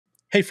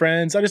Hey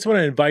friends, I just want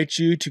to invite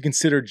you to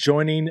consider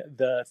joining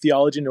the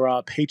Theology in the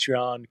Raw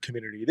Patreon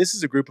community. This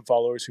is a group of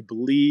followers who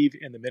believe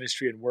in the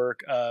ministry and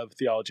work of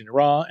Theology in the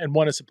Raw and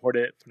want to support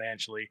it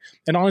financially.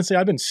 And honestly,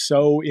 I've been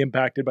so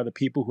impacted by the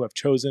people who have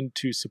chosen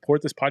to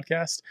support this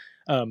podcast.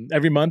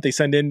 Every month they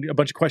send in a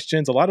bunch of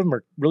questions. A lot of them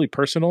are really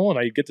personal, and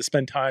I get to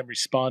spend time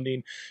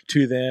responding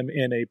to them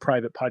in a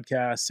private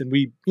podcast. And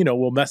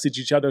we'll message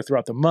each other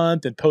throughout the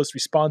month and post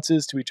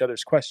responses to each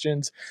other's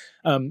questions.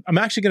 I'm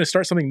actually going to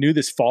start something new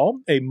this fall,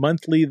 a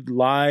monthly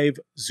live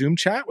Zoom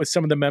chat with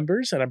some of the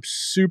members. And I'm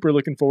super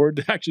looking forward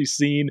to actually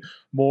seeing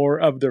more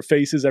of their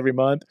faces every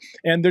month.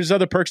 And there's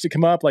other perks that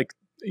come up, like,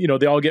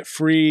 they all get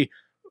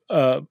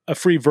a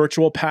free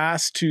virtual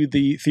pass to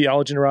the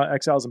Theology in the Raw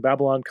Exiles in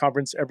Babylon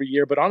conference every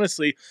year. But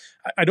honestly,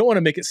 I don't want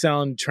to make it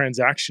sound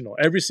transactional.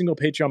 Every single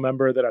Patreon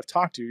member that I've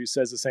talked to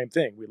says the same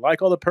thing. We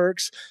like all the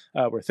perks.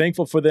 We're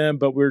thankful for them,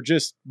 but we're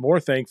just more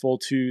thankful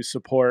to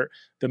support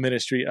the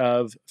ministry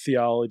of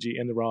Theology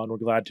in the Raw, and we're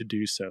glad to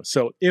do so.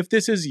 So if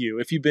this is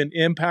you, if you've been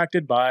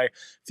impacted by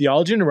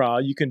Theology in the Raw,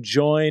 you can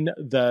join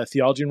the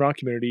Theology in the Raw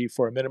community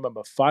for a minimum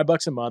of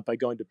 $5 a month by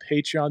going to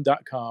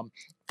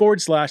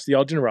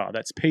patreon.com/Theology in the Raw.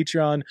 That's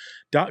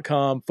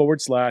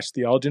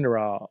patreon.com/Theology in the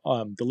Raw.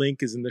 The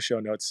link is in the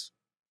show notes.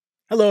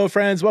 Hello,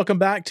 friends. Welcome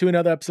back to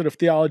another episode of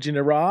Theology in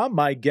the Raw.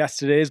 My guest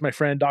today is my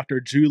friend, Dr.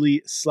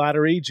 Juli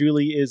Slattery.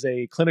 Juli is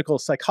a clinical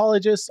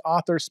psychologist,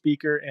 author,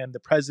 speaker, and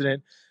the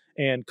president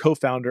and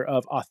co-founder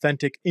of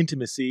Authentic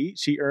Intimacy.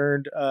 She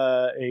earned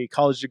a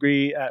college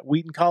degree at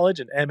Wheaton College,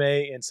 an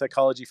MA in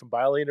psychology from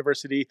Biola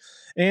University,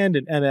 and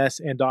an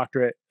MS and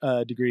doctorate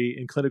degree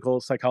in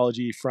clinical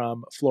psychology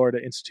from Florida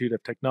Institute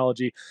of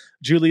Technology.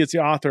 Juli is the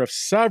author of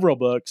several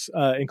books,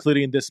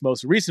 including this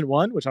most recent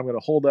one, which I'm going to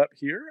hold up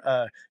here,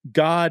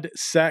 God,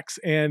 Sex,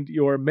 and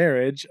Your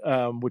Marriage,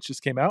 which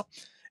just came out.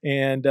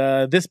 And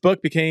this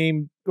book is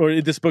kind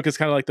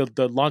of like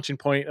the launching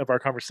point of our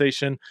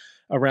conversation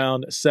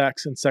around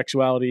sex and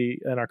sexuality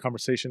in our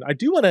conversation. I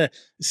do want to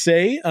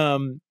say,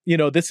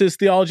 this is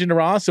Theology in the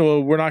Raw, so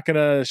we're not going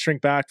to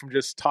shrink back from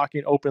just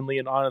talking openly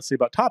and honestly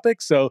about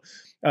topics. So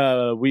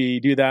we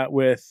do that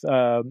with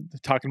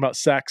talking about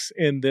sex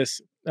in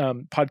this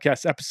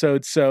podcast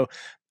episode. So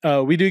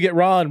we do get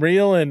raw and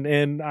real,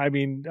 and I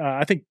mean,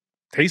 I think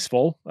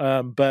tasteful,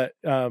 but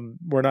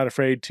we're not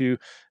afraid to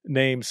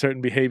name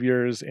certain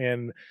behaviors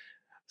and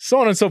so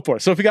on and so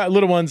forth. So if you got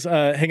little ones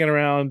hanging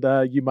around,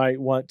 you might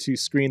want to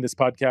screen this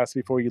podcast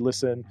before you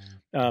listen,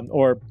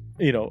 or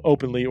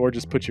openly, or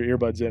just put your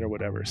earbuds in or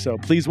whatever. So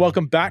please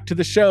welcome back to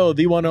the show,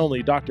 the one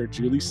only Dr.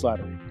 Juli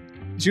Slattery.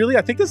 Juli,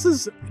 I think this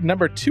is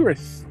number 2 or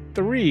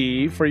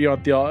 3 for you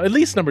on at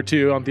least number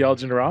 2 on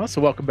Theology in the Raw.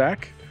 So welcome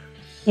back.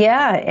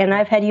 Yeah, and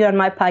I've had you on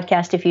my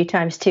podcast a few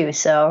times too.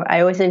 So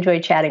I always enjoy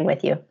chatting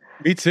with you.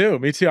 Me too,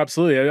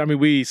 absolutely. I mean,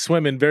 we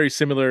swim in very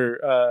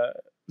similar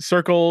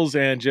circles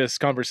and just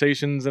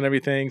conversations and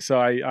everything. So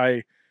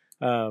I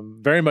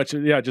very much,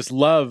 just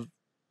love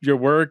your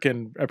work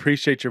and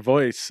appreciate your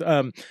voice.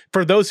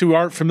 For those who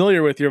aren't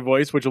familiar with your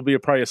voice, which will be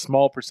probably a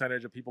small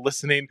percentage of people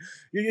listening,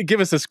 give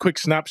us this quick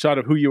snapshot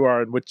of who you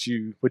are and what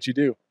you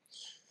do.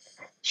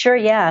 Sure,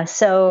 yeah.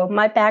 So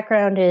my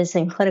background is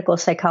in clinical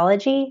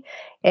psychology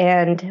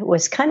and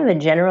was kind of a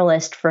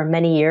generalist for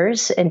many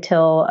years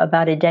until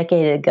about a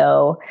decade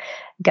ago.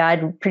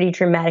 God pretty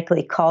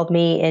dramatically called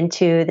me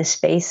into the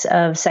space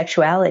of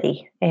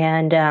sexuality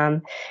and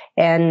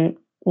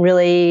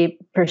really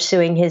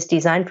pursuing his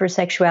design for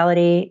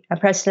sexuality.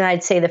 Preston,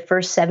 I'd say the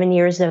first 7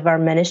 years of our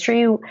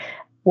ministry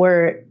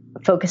were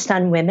focused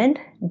on women,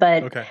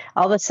 but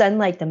all of a sudden,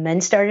 like, the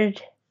men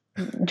started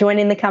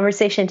joining the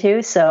conversation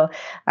too. So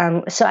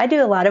I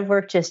do a lot of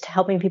work just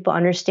helping people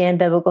understand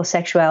biblical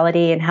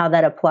sexuality and how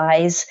that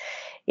applies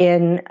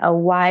in a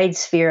wide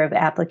sphere of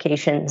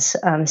applications,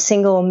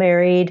 single,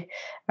 married,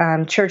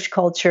 church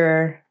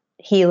culture,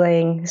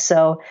 healing.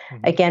 So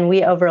again,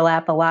 we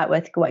overlap a lot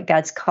with what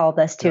God's called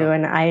us to,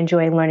 and I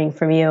enjoy learning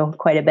from you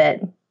quite a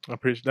bit. I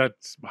appreciate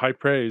that's high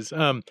praise.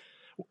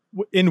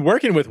 In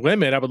working with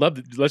women, I would love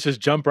to, let's just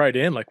jump right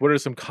in. Like, what are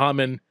some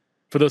common,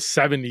 for those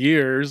 7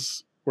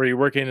 years where you're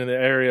working in the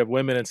area of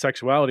women and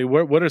sexuality,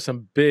 what are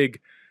some big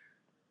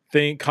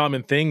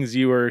common things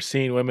you were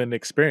seeing women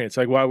experience?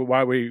 Like, why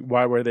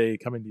were they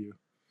coming to you?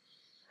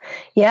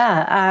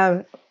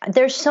 Yeah,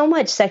 there's so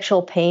much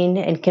sexual pain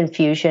and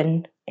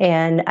confusion.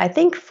 And I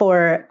think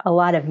for a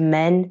lot of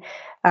men,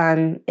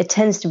 it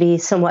tends to be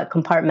somewhat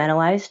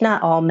compartmentalized.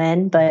 Not all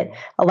men, but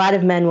a lot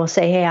of men will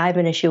say, hey, I have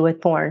an issue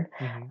with porn.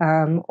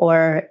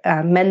 Or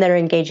men that are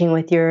engaging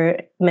with your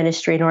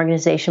ministry and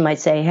organization might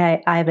say,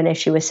 hey, I have an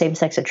issue with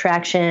same-sex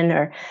attraction.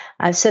 Or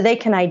so they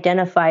can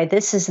identify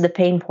this is the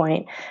pain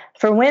point.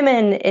 For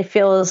women, it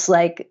feels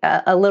like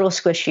a little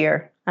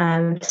squishier.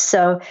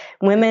 So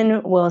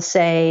women will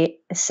say,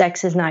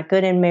 sex is not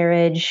good in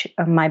marriage.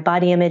 My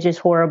body image is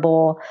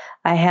horrible.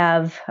 I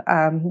have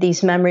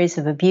these memories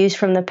of abuse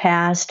from the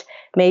past.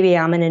 Maybe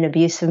I'm in an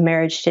abusive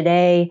marriage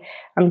today.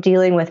 I'm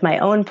dealing with my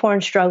own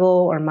porn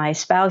struggle or my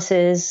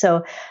spouse's.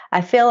 So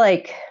I feel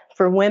like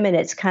for women,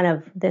 it's kind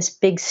of this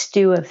big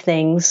stew of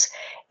things.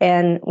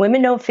 And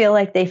women don't feel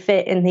like they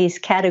fit in these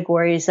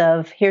categories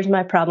of here's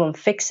my problem,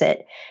 fix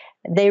it.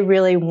 They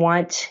really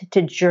want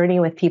to journey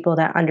with people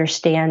that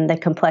understand the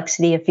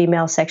complexity of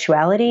female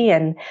sexuality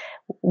and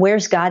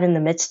where's God in the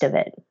midst of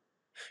it.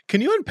 Can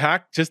you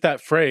unpack just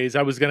that phrase?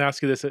 I was going to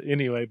ask you this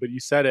anyway, but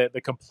you said it,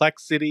 the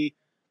complexity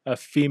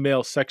of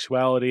female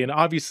sexuality. And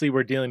obviously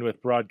we're dealing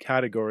with broad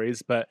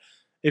categories, but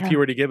if Yeah. you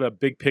were to give a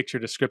big picture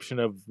description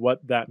of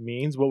what that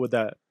means, what would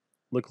that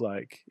look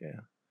like? Yeah.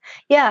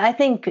 Yeah, I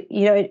think,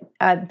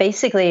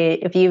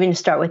 basically, if you even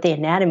start with the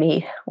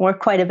anatomy, we're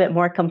quite a bit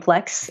more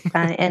complex.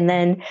 And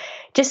then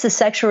just the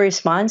sexual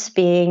response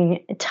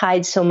being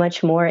tied so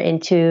much more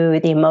into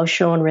the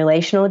emotional and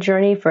relational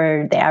journey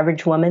for the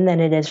average woman than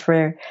it is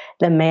for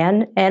the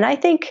man. And I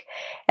think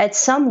at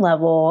some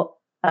level,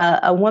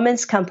 a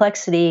woman's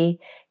complexity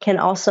can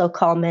also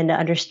call men to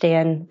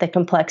understand the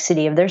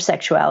complexity of their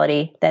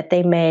sexuality that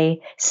they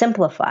may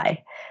simplify.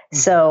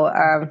 So,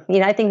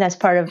 I think that's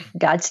part of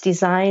God's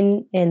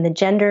design in the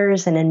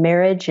genders and in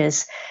marriage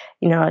is,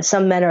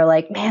 some men are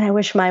like, man, I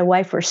wish my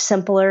wife were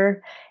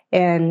simpler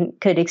and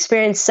could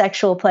experience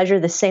sexual pleasure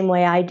the same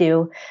way I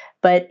do.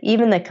 But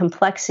even the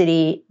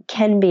complexity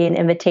can be an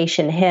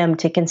invitation to him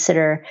to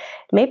consider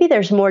maybe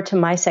there's more to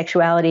my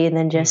sexuality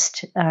than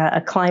just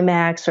a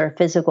climax or a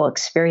physical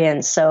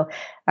experience. So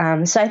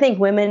I think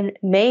women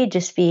may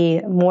just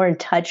be more in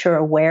touch or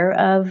aware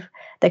of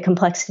the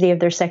complexity of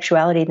their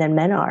sexuality than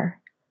men are.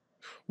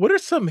 What are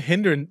some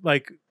hindrance,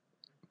 like,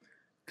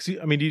 'cause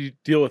you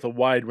deal with a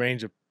wide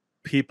range of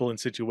people and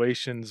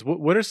situations.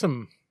 What are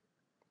some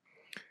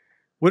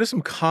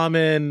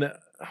common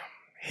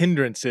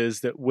hindrances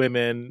that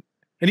women,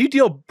 and you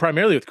deal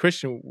primarily with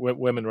Christian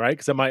women, right?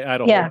 Because that might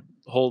add a Yeah,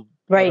 whole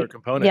other right.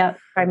 component. Yeah, What are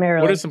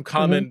primarily. some Hmm.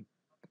 common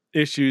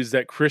issues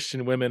that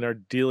Christian women are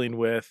dealing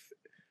with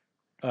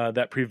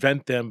that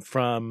prevent them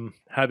from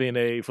having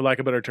for lack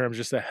of better terms,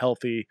 just a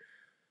healthy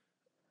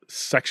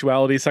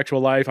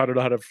sexual life? I don't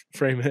know how to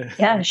frame it.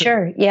 Yeah,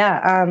 sure. Yeah.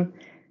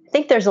 I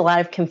think there's a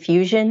lot of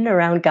confusion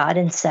around God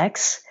and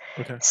sex.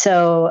 Okay.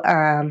 So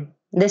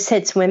this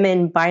hits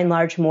women by and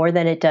large more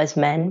than it does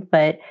men.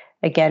 But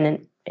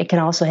again, it can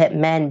also hit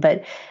men.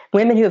 But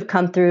women who have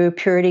come through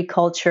purity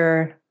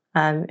culture,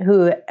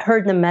 who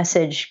heard the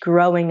message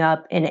growing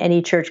up in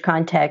any church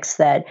context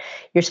that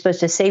you're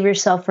supposed to save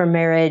yourself for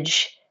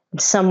marriage. In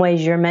some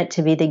ways, you're meant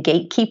to be the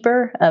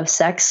gatekeeper of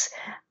sex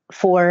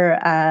for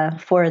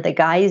the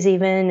guys,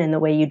 even in the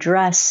way you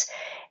dress.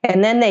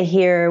 And then they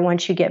hear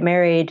once you get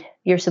married,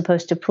 you're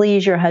supposed to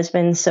please your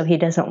husband so he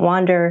doesn't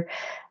wander.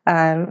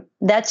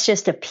 That's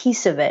just a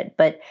piece of it,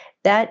 but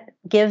that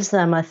gives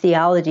them a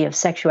theology of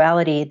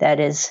sexuality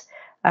that is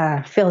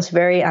feels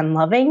very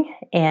unloving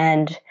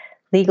and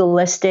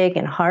legalistic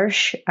and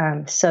harsh.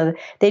 So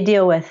they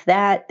deal with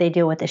that. They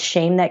deal with the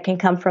shame that can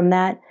come from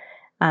that,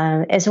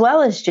 as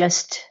well as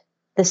just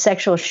the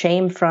sexual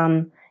shame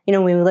from,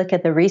 when we look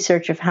at the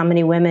research of how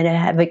many women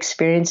have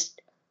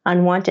experienced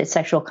unwanted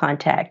sexual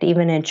contact,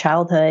 even in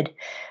childhood,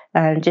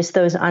 just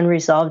those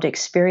unresolved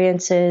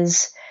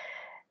experiences.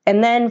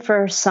 And then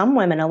for some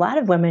women, a lot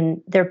of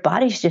women, their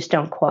bodies just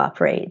don't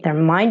cooperate. Their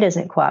mind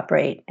doesn't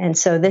cooperate. And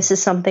so this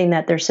is something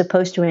that they're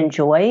supposed to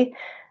enjoy,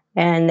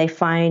 and they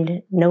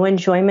find no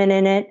enjoyment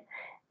in it.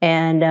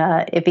 And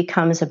it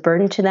becomes a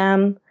burden to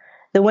them.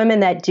 The women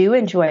that do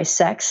enjoy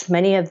sex,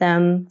 many of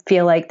them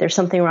feel like there's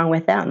something wrong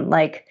with them.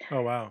 Like,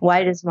 Oh, wow.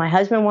 why does my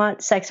husband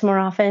want sex more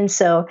often?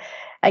 So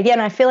again,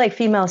 I feel like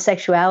female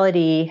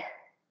sexuality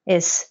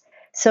is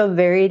so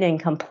varied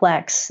and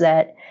complex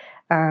that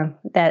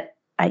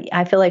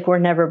I feel like we're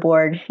never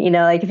bored.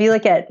 Like if you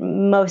look at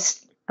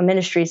most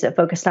ministries that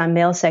focus on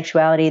male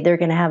sexuality, they're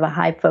going to have a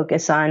high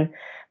focus on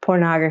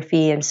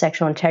pornography and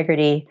sexual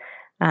integrity.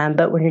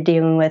 But when you're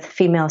dealing with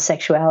female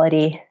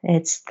sexuality,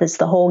 it's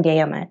the whole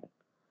gamut.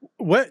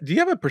 What do you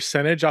have a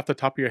percentage off the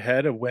top of your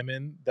head of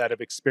women that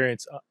have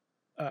experienced?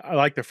 I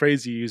like the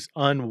phrase you use,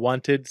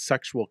 unwanted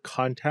sexual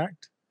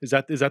contact. Is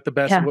that the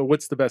best? Yeah.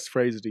 What's the best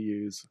phrase to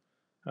use?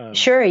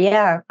 Sure,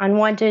 yeah.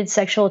 Unwanted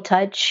sexual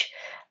touch,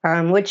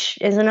 which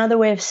is another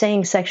way of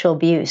saying sexual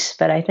abuse.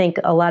 But I think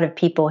a lot of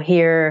people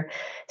hear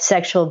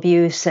sexual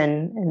abuse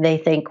and they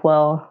think,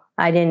 well,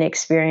 I didn't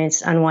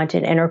experience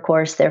unwanted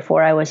intercourse,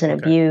 therefore I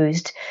wasn't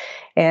abused.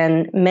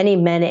 And many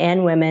men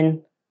and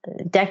women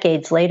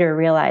decades later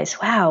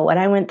realize, wow, what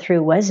I went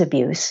through was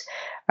abuse.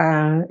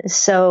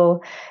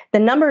 So the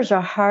numbers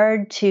are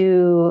hard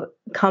to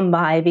come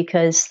by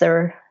because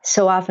they're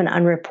so often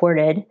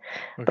unreported.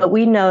 Okay. But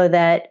we know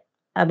that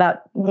about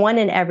 1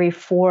 in every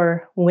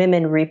 4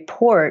 women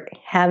report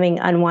having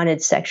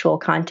unwanted sexual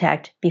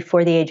contact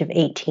before the age of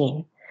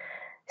 18.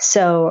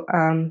 So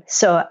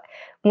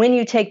when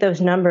you take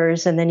those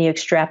numbers and then you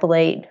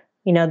extrapolate,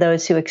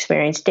 those who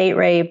experience date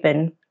rape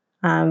and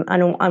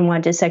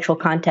unwanted sexual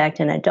contact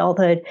in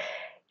adulthood,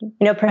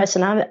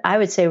 Preston, I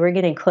would say we're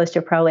getting close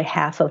to probably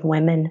half of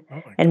women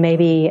and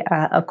maybe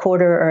a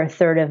quarter or a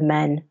third of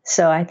men.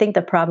 So I think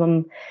the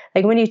problem,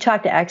 like when you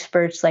talk to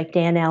experts like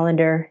Dan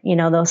Allender,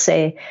 they'll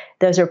say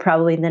those are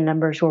probably the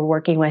numbers we're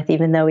working with,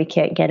 even though we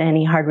can't get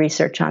any hard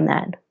research on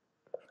that.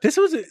 This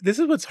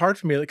is what's hard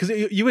for me, because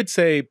you would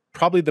say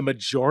probably the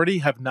majority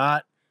have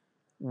not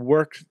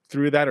worked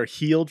through that or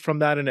healed from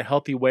that in a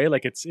healthy way.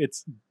 Like it's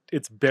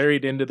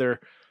buried into their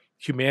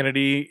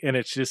humanity, and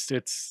it's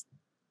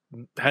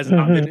has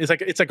not been. Hmm.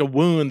 It's like a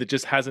wound that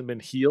just hasn't been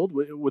healed.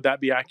 Would that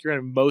be accurate?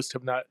 And most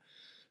have not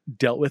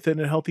dealt with it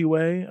in a healthy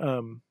way.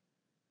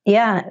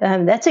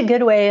 Yeah, that's a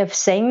good way of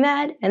saying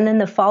that. And then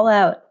the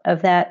fallout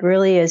of that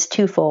really is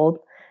twofold.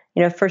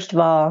 First of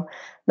all,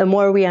 the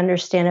more we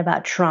understand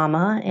about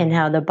trauma and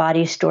how the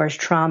body stores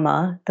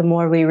trauma, the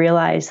more we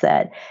realize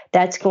that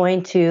that's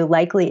going to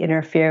likely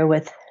interfere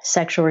with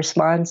sexual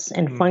response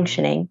and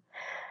functioning.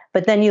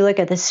 But then you look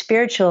at the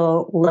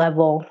spiritual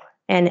level,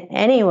 and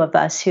any of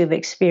us who've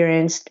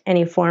experienced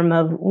any form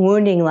of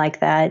wounding like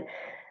that,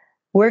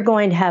 we're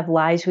going to have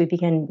lies we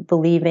begin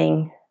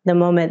believing the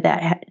moment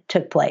that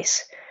took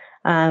place.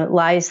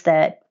 Lies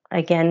that,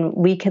 again,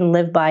 we can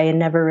live by and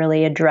never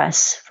really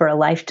address for a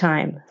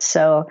lifetime.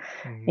 So,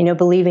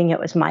 believing it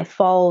was my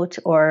fault,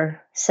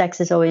 or sex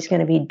is always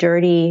going to be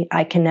dirty,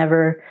 I can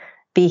never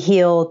be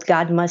healed,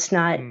 God must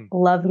not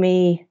love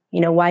me,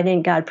 why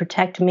didn't God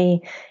protect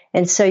me?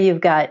 And so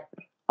you've got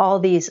all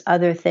these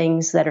other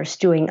things that are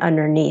stewing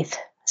underneath.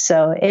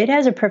 So it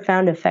has a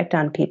profound effect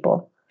on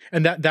people.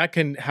 And that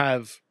can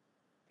have,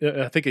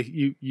 I think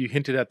you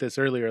hinted at this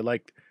earlier,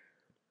 like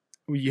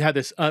you had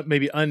this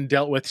maybe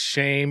undealt with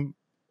shame,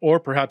 or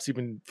perhaps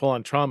even full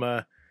on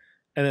trauma,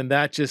 and then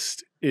that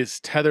just is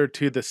tethered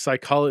to the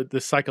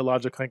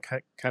psychological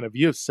kind of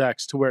view of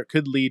sex, to where it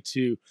could lead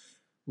to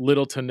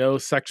little to no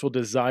sexual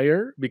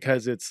desire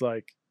because it's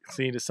like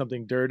seen as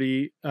something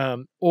dirty,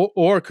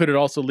 or could it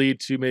also lead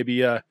to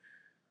maybe I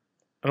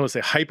don't want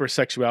to say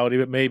hypersexuality,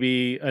 but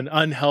maybe an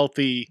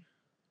unhealthy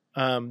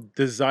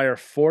desire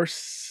for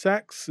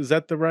sex? Is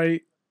that the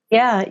right?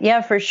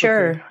 Yeah, for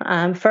sure.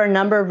 Okay. For a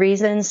number of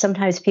reasons,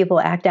 sometimes people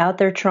act out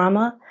their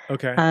trauma.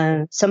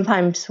 Okay.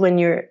 Sometimes when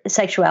your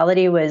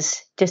sexuality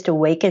was just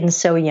awakened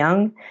so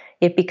young,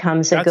 it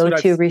becomes a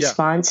go-to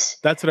response.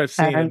 That's what I've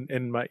seen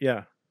in my,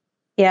 yeah.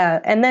 Yeah.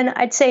 And then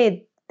I'd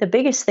say the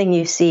biggest thing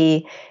you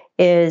see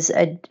is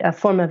a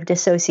form of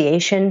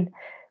dissociation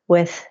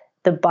with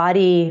the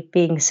body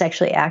being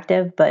sexually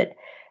active, but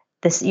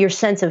your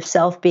sense of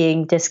self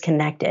being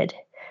disconnected.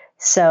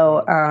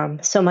 So,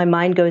 so my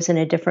mind goes in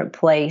a different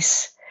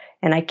place,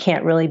 and I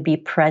can't really be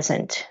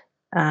present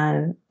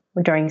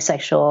during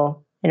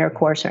sexual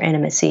intercourse or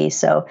intimacy.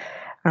 So,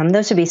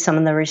 those would be some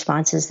of the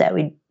responses that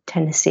we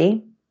tend to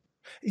see.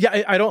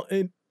 Yeah, I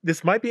don't.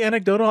 This might be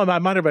anecdotal. I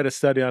might have read a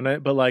study on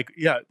it, but like,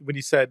 yeah, when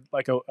you said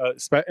like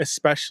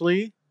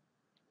especially,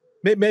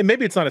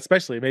 maybe it's not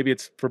especially. Maybe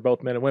it's for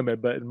both men and women.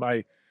 But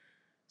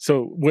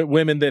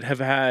women that have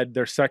had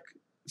their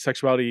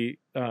sexuality.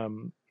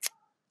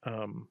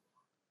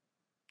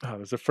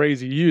 There's a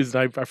phrase you used.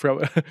 I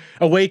forgot.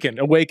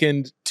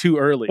 awakened too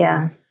early.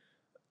 Yeah.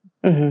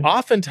 Mm-hmm.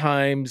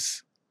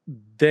 Oftentimes,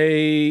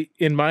 they,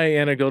 in my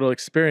anecdotal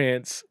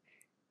experience,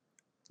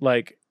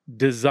 like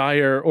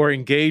desire or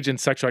engage in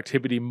sexual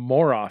activity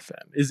more often.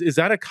 Is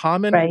that a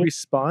common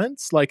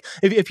response? Like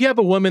if you have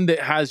a woman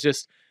that has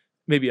just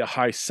maybe a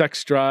high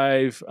sex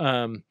drive,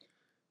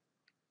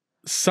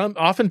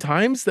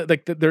 oftentimes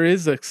that there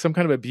is some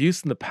kind of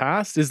abuse in the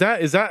past. Is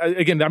that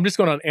again? I'm just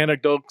going on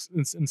anecdotes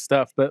and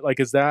stuff, but like,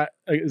 is there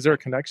a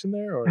connection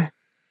there, or?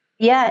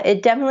 Yeah,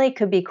 it definitely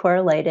could be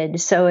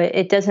correlated. So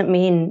it doesn't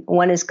mean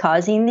one is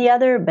causing the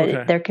other,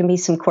 but there can be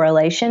some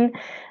correlation.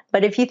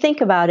 But if you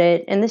think about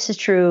it, and this is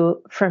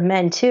true for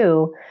men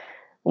too,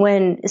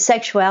 when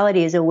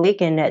sexuality is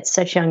awakened at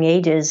such young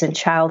ages in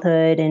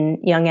childhood and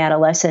young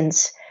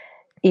adolescence,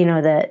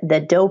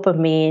 the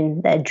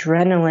dopamine, the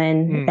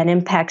adrenaline that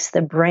impacts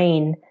the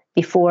brain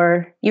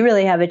before you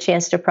really have a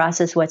chance to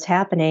process what's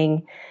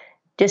happening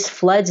just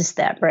floods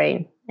that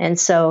brain. And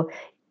so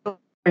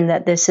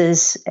that this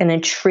is an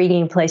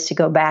intriguing place to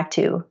go back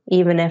to,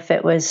 even if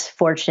it was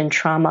forged in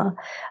trauma,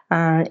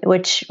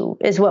 which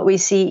is what we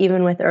see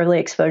even with early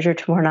exposure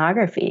to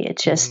pornography.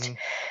 It's just,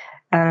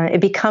 it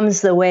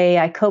becomes the way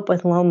I cope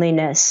with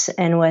loneliness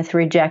and with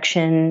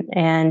rejection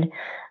and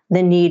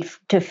the need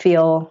to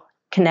feel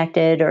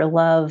connected or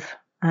love.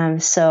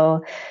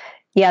 So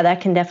yeah, that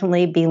can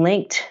definitely be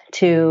linked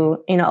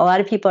to, a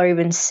lot of people are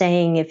even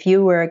saying if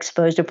you were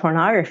exposed to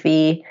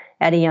pornography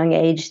at a young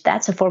age,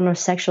 that's a form of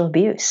sexual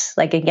abuse.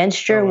 Like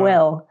against your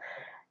will,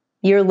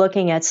 you're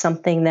looking at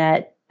something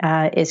that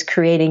is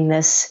creating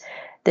this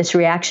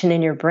reaction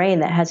in your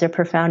brain that has a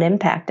profound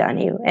impact on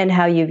you and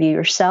how you view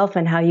yourself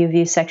and how you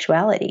view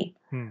sexuality.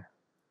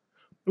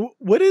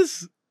 What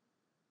is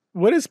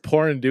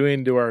porn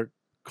doing to our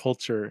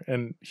culture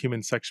and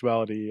human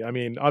sexuality? I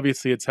mean,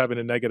 obviously it's having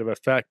a negative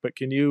effect, but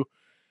can you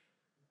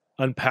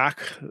unpack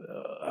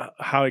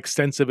how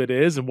extensive it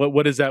is, and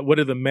what is that? What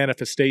are the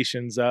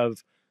manifestations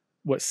of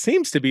what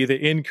seems to be the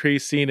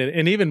increasing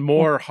and even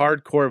more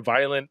hardcore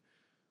violent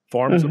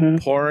forms of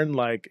porn?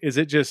 Like, is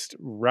it just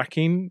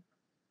wrecking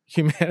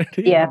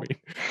humanity?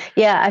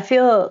 Yeah. I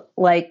feel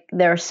like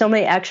there are so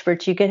many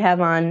experts you could have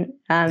on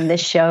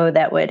this show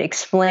that would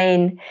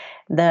explain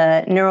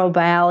the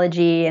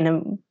neurobiology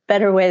and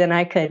better way than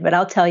I could, but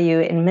I'll tell you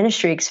in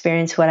ministry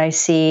experience what I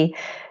see.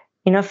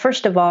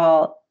 First of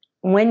all,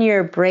 when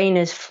your brain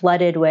is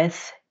flooded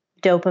with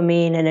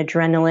dopamine and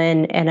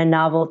adrenaline and a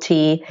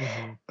novelty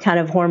kind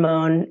of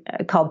hormone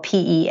called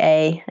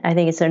PEA, I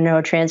think it's a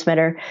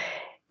neurotransmitter,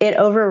 it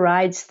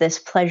overrides this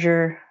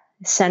pleasure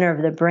center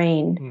of the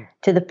brain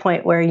to the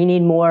point where you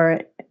need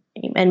more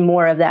and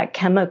more of that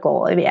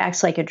chemical. It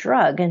acts like a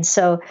drug. And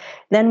so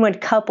then when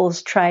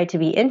couples try to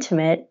be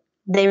intimate,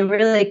 they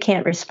really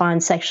can't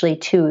respond sexually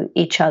to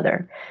each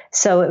other.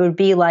 So it would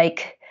be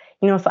like,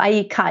 if I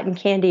eat cotton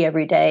candy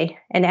every day,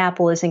 an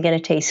apple isn't going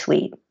to taste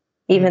sweet,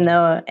 even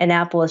though an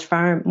apple is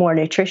far more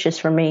nutritious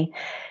for me.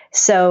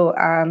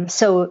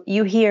 So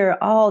you hear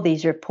all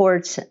these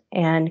reports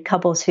and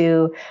couples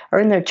who are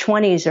in their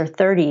 20s or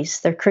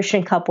 30s, they're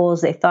Christian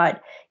couples. They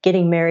thought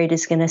getting married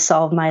is going to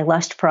solve my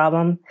lust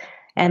problem.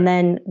 And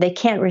then they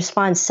can't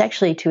respond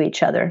sexually to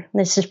each other.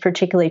 This is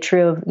particularly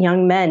true of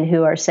young men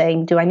who are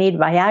saying, do I need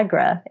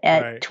Viagra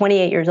at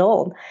 28 years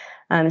old?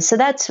 So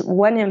that's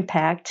one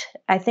impact.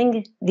 I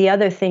think the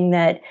other thing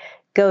that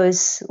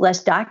goes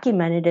less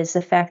documented is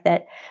the fact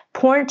that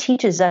porn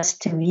teaches us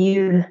to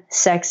view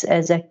sex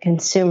as a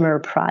consumer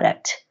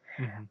product.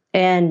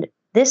 And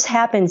this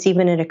happens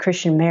even in a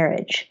Christian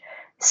marriage.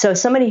 So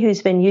somebody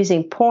who's been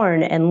using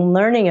porn and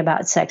learning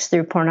about sex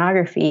through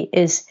pornography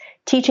is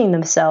teaching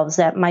themselves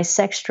that my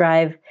sex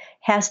drive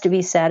has to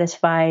be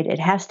satisfied. It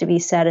has to be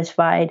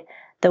satisfied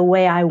the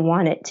way I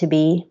want it to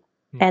be.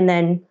 And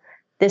then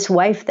this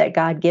wife that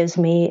God gives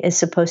me is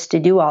supposed to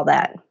do all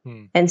that.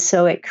 And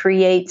so it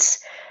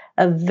creates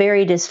a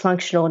very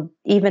dysfunctional,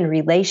 even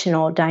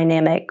relational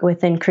dynamic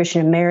within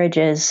Christian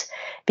marriages,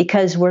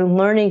 because we're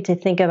learning to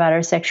think about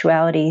our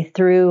sexuality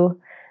through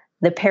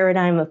the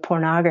paradigm of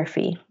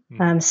pornography.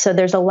 So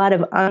there's a lot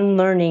of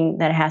unlearning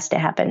that has to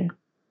happen.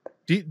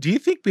 Do you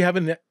think we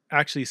haven't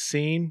actually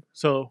seen?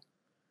 So,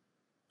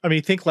 I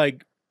mean, think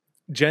like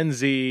Gen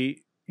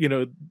Z,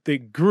 they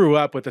grew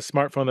up with a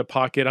smartphone in their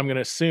pocket. I'm going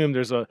to assume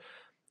there's a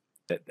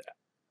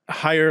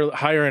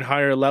higher and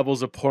higher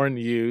levels of porn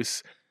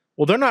use.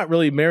 Well, they're not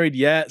really married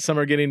yet. Some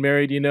are getting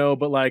married,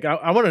 but like,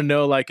 I want to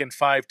know, like in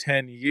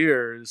 5-10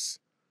 years,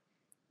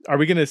 are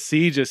we going to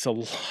see just a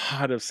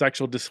lot of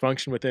sexual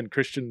dysfunction within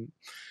Christian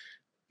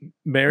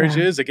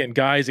marriages? Again,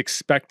 guys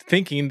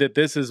thinking that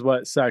this is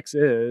what sex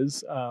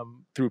is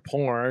through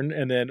porn,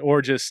 and then,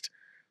 or just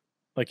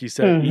like you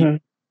said,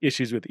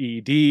 issues with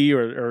ED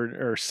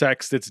or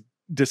sex that's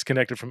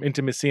disconnected from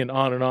intimacy and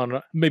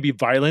on, maybe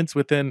violence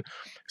within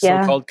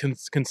so-called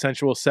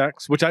consensual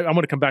sex, which I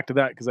want to come back to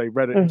that because I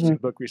read an interesting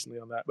book recently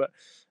on that. But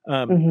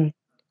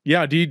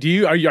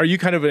are you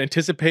kind of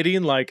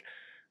anticipating like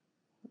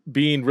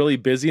being really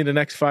busy in the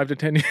next 5 to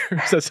 10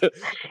 years?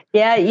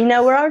 Yeah,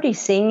 we're already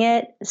seeing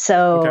it.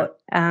 So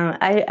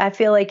I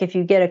feel like if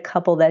you get a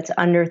couple that's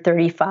under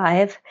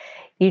 35,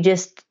 you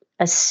just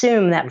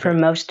assume that for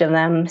most of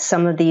them,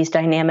 some of these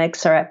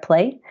dynamics are at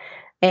play.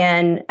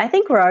 And I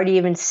think we're already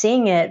even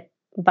seeing it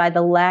by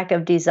the lack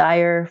of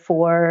desire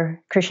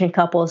for Christian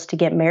couples to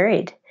get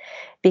married,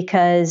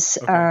 because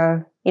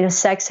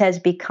sex has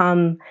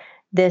become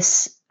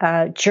this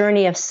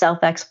journey of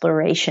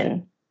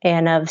self-exploration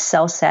and of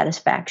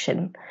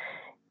self-satisfaction.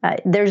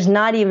 There's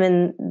not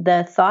even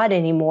the thought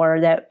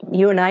anymore that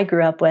you and I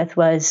grew up with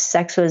was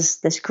sex was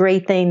this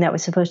great thing that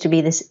was supposed to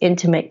be this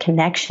intimate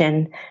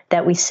connection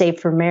that we saved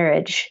for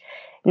marriage.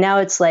 Now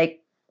it's like,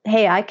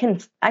 hey, I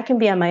can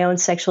be on my own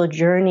sexual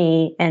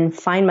journey and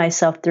find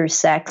myself through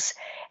sex.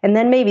 And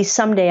then maybe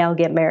someday I'll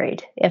get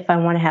married if I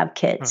want to have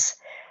kids.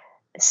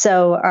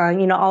 So,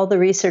 all the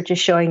research is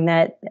showing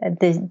that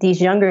these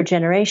younger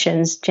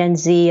generations, Gen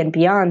Z and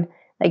beyond,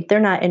 like they're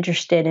not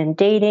interested in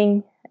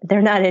dating.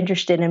 They're not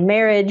interested in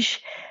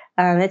marriage.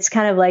 It's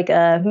kind of like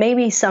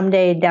maybe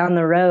someday down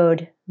the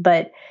road,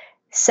 but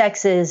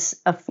sex is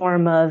a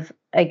form of,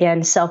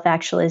 again,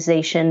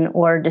 self-actualization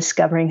or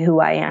discovering who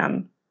I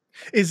am.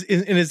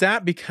 Is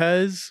that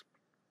because,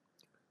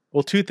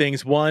 well, two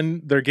things.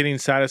 One, they're getting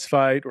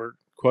satisfied or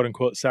quote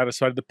unquote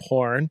satisfied with the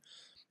porn.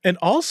 And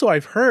also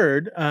I've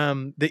heard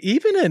that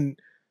even in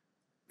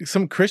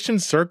some Christian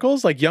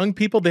circles, like young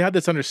people, they have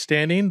this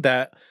understanding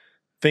that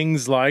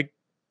things like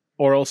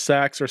oral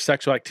sex or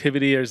sexual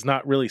activity is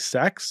not really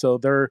sex. So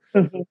they're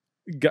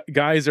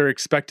guys are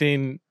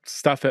expecting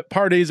stuff at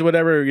parties or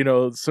whatever,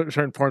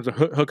 certain forms of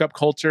hookup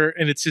culture.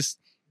 And it's just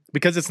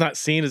because it's not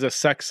seen as a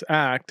sex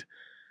act,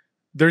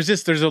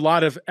 there's a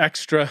lot of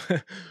extra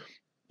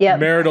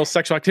marital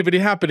sexual activity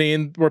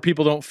happening where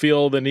people don't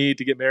feel the need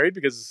to get married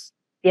because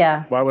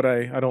why would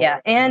I don't.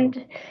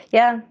 And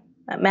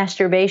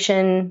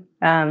masturbation,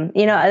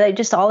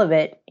 just all of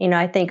it.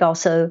 I think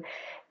also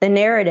the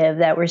narrative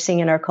that we're seeing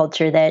in our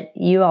culture that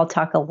you all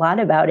talk a lot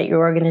about at your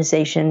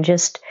organization,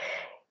 just,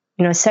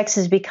 sex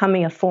is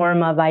becoming a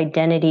form of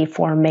identity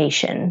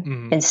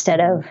formation instead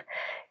of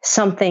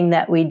something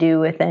that we do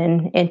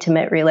within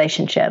intimate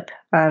relationship.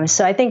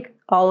 So I think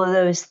all of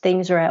those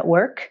things are at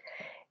work.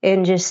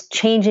 in just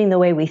changing the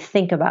way we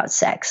think about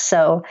sex.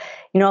 So,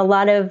 a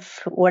lot of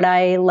what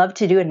I love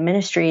to do in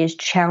ministry is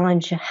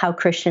challenge how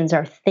Christians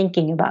are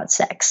thinking about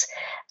sex.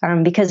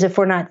 Because if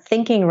we're not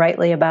thinking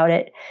rightly about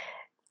it,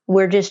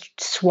 we're just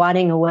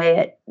swatting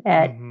away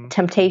at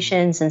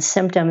temptations and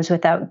symptoms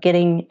without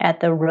getting at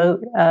the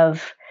root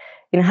of,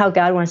 how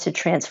God wants to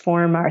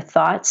transform our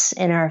thoughts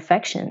and our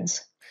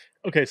affections.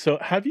 Okay, so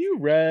have you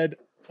read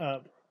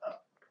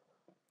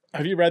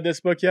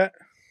this book yet?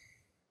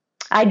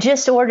 I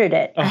just ordered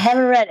it. I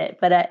haven't read it,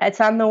 but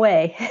it's on the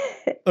way.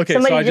 Okay,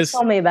 Somebody so just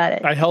told me about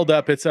it. I held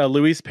up. It's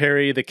Louise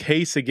Perry, The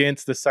Case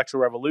Against the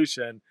Sexual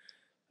Revolution,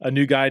 A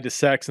New Guide to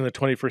Sex in the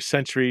 21st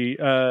Century.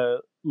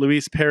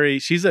 Louise Perry,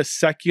 she's a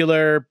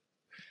secular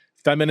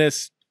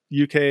feminist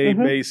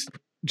UK-based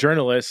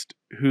journalist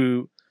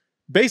who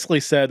basically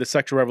said the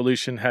sexual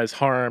revolution has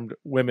harmed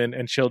women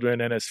and children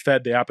and has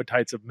fed the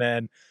appetites of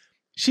men.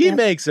 She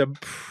makes a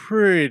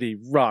pretty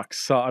rock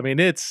solid. I mean,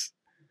 it's,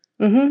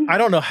 I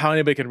don't know how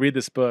anybody can read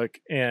this book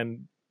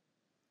and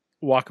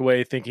walk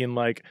away thinking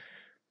like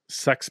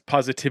sex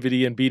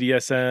positivity and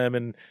BDSM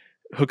and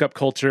hookup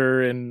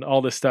culture and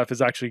all this stuff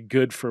is actually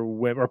good for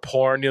women, or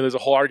porn. There's a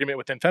whole argument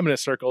within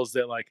feminist circles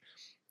that like,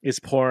 is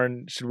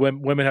porn, should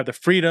women have the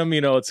freedom,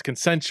 it's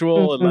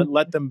consensual and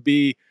let them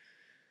be,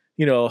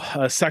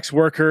 a sex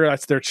worker,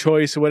 that's their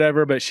choice or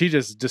whatever. But she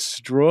just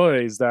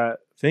destroys that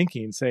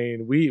thinking,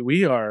 saying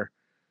women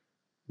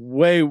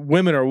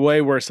are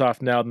way worse off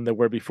now than they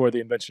were before the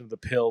invention of the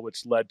pill,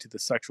 which led to the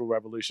sexual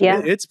revolution.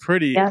 It's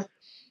pretty,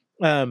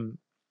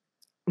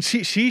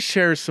 she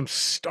shares some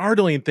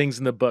startling things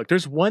in the book.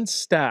 There's one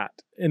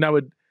stat, and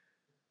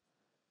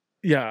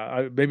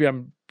maybe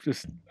I'm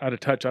just out of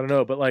touch, I don't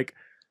know, but like,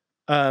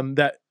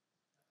 that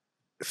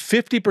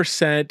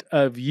 50%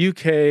 of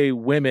UK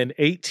women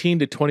 18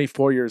 to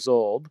 24 years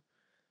old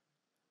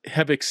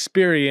have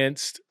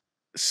experienced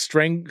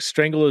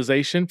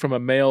strangulation from a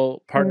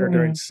male partner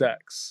during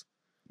sex.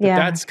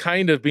 That's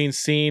kind of being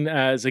seen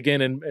as,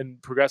 again, in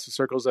progressive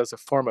circles as a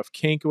form of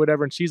kink or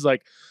whatever. And she's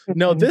like,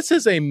 no, this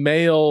is a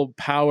male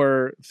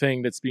power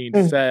thing that's being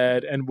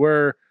fed. And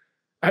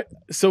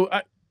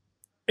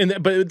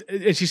and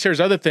she shares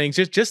other things,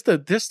 just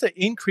the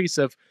increase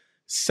of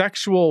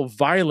sexual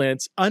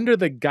violence under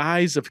the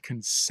guise of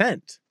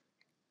consent.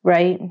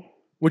 Right.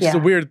 Which is a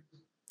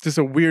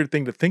weird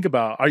thing to think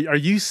about. Are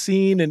you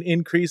seeing an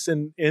increase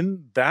in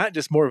that,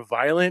 just more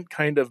violent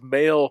kind of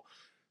male,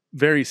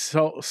 very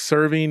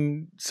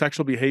self-serving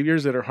sexual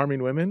behaviors that are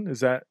harming women? Is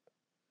that?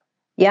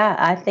 Yeah,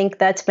 I think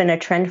that's been a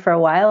trend for a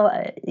while.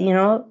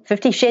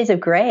 50 Shades of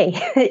Grey.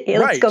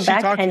 Let's go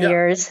back 10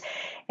 years.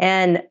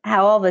 And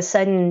how all of a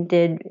sudden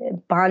did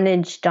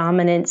bondage,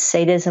 dominance,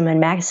 sadism,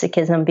 and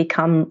masochism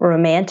become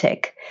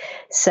romantic?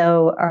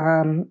 So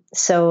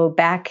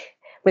back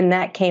when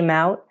that came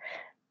out,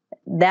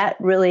 that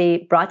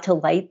really brought to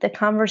light the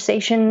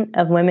conversation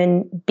of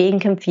women being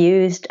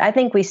confused. I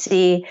think we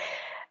see,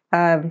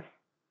 some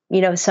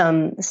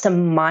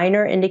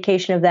minor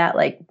indication of that,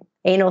 like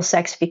anal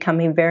sex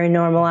becoming very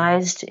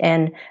normalized.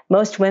 And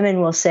most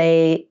women will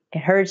say it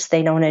hurts,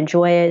 they don't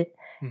enjoy it,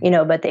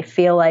 but they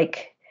feel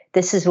like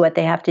this is what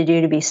they have to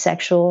do to be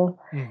sexual.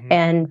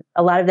 And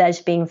a lot of that is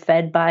being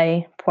fed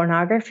by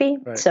pornography.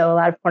 Right. So a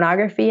lot of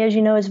pornography, as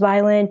you know, is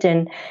violent,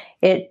 and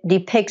it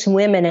depicts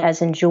women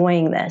as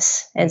enjoying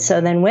this. And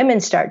so then women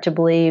start to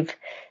believe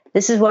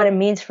this is what it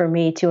means for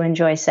me to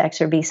enjoy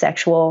sex or be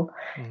sexual,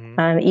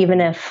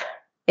 even if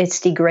it's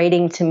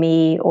degrading to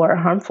me or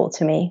harmful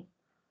to me.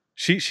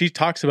 She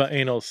talks about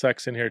anal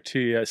sex in here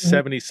too.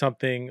 70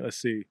 something. Let's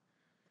see.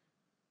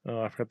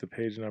 Oh, I forgot the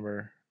page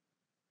number.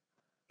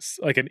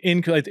 Like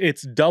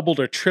it's doubled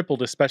or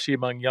tripled, especially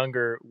among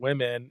younger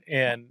women,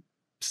 and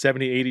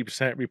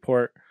 70-80%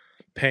 report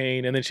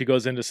pain. And then she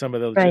goes into some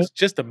of the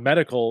just the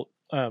medical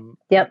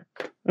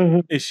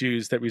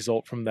issues that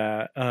result from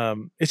that.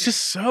 It's just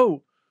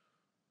so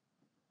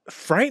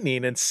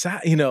frightening and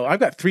sad. I've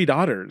got 3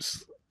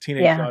 daughters,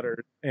 teenage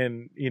daughters,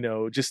 and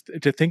just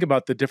to think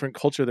about the different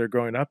culture they're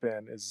growing up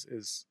in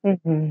is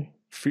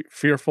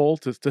fearful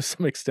to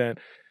some extent.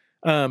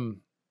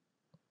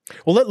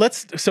 Well,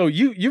 so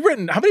you've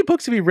written, how many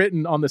books have you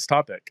written on this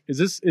topic?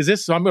 Is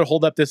this, so I'm going to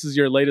hold up, this is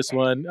your latest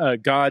one,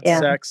 God,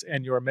 Sex,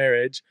 and Your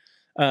Marriage.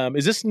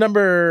 Is this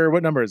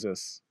what number is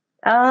this?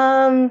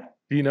 Do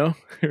you know?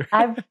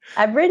 I've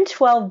written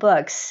 12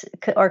 books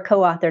or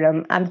co-authored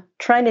them. I'm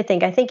trying to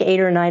think. I think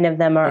 8 or 9 of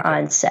them are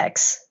on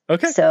sex.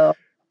 Okay. So,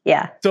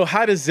 yeah. So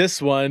how does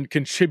this one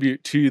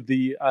contribute to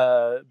the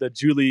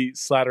Juli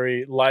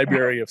Slattery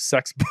library of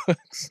sex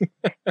books?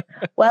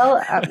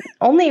 Well,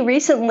 only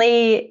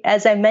recently,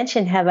 as I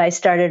mentioned, have I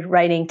started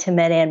writing to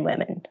men and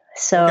women.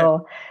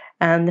 So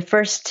the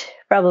first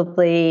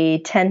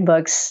probably 10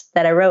 books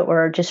that I wrote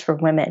were just for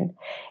women.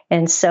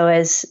 And so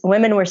as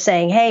women were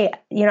saying, hey,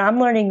 I'm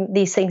learning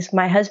these things,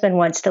 my husband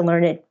wants to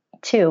learn it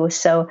too.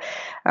 So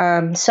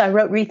I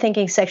wrote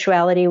Rethinking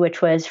Sexuality,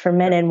 which was for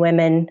men and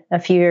women a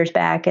few years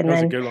back. And that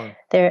was then a good one.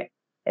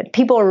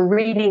 people were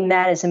reading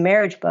that as a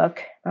marriage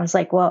book. I was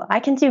like, well, I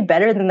can do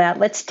better than that.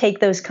 Let's take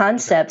those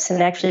concepts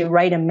and actually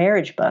write a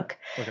marriage book.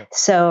 Okay.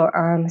 So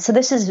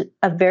this is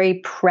a very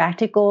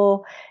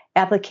practical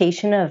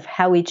application of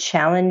how we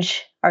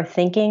challenge our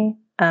thinking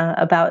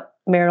about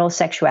marital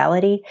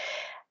sexuality.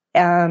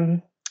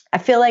 I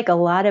feel like a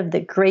lot of the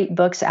great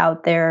books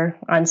out there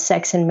on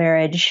sex and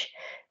marriage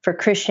for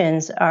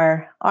Christians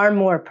are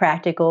more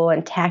practical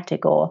and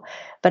tactical,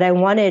 but I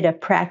wanted a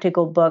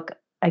practical book.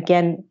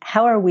 Again,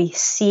 how are we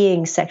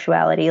seeing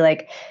sexuality?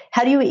 Like,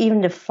 how do you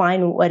even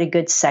define what a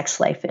good sex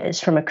life is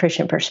from a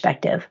Christian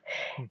perspective?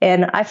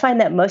 And I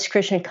find that most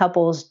Christian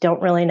couples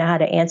don't really know how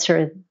to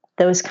answer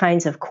those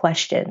kinds of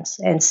questions.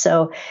 And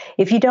so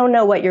if you don't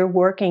know what you're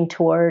working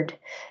toward,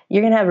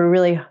 you're going to have a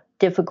really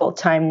difficult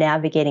time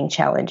navigating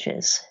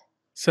challenges.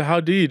 So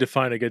how do you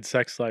define a good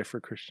sex life for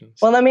Christians?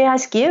 Well, let me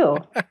ask you.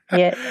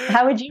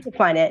 How would you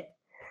define it?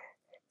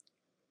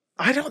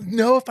 I don't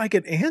know if I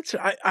could answer.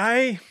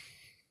 I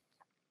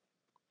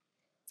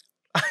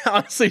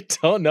honestly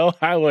don't know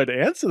how I would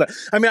answer that.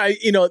 I mean, I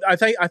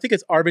think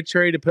it's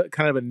arbitrary to put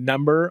kind of a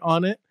number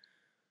on it.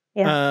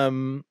 Yeah.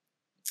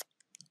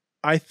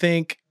 I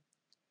think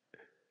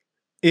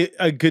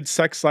a good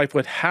sex life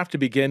would have to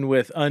begin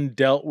with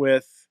undealt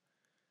with,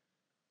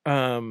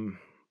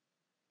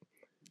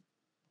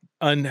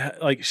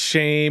 like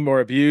shame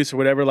or abuse or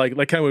whatever. Like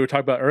kind of we were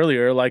talking about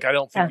earlier. Like, I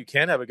don't think you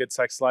can have a good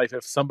sex life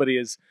if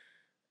somebody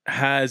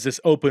has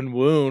this open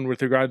wound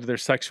with regard to their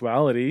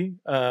sexuality.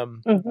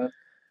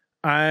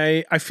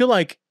 I feel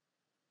like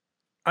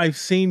I've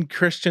seen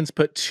Christians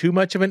put too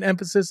much of an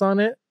emphasis on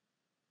it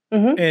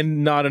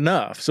and not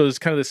enough. So there's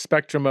kind of the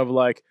spectrum of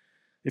like,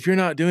 if you're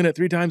not doing it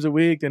 3 times a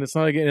week, then it's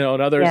not, and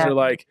others are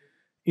like,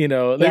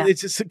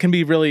 it can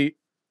be really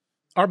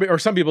arbitrary. Or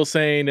some people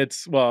saying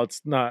it's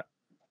not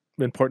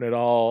important at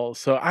all.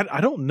 So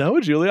I don't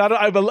know, Julie.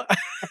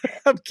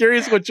 I'm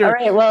curious what your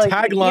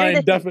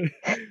tagline definitely.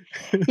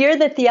 You're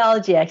the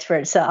theology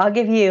expert, so I'll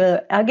give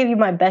you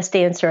my best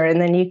answer, and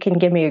then you can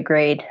give me a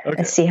grade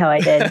and see how I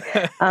did.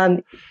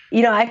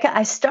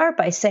 I start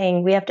by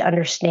saying we have to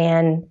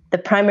understand the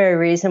primary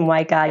reason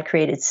why God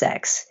created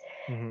sex,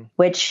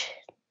 which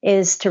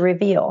is to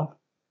reveal.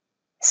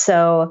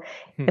 So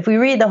if we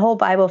read the whole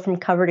Bible from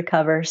cover to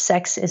cover,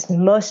 sex is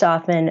most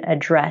often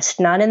addressed,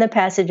 not in the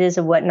passages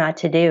of what not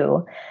to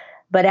do,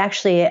 but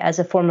actually as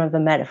a form of a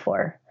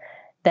metaphor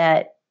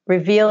that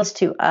reveals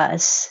to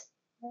us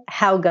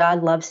how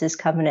God loves his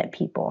covenant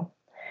people.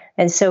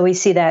 And so we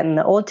see that in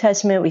the Old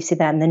Testament, we see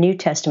that in the New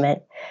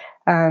Testament.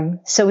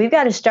 So we've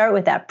got to start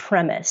with that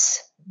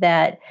premise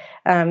that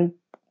the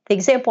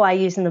example I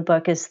use in the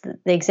book is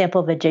the example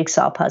of a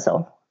jigsaw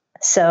puzzle.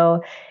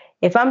 So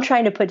if I'm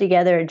trying to put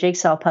together a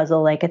jigsaw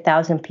puzzle, like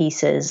 1,000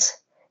 pieces,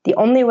 the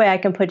only way I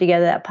can put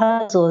together that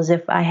puzzle is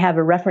if I have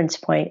a reference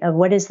point of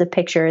what is the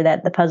picture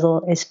that the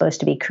puzzle is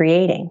supposed to be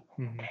creating.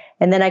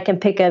 And then I can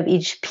pick up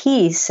each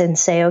piece and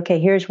say, okay,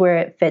 here's where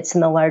it fits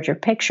in the larger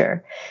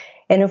picture.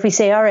 And if we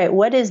say, all right,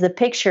 what is the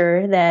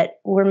picture that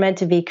we're meant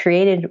to be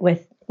creating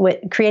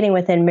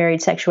within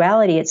married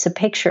sexuality? It's a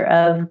picture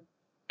of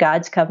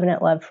God's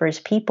covenant love for his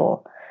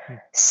people.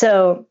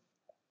 So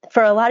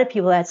for a lot of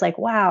people, that's like,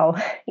 wow,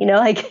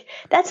 like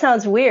that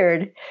sounds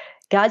weird.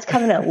 God's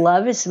covenant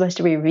love is supposed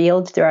to be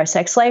revealed through our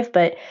sex life.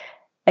 But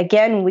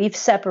again, we've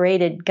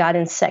separated God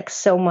and sex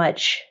so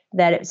much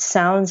that it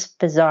sounds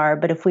bizarre.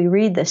 But if we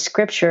read the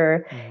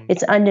scripture,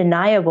 it's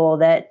undeniable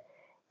that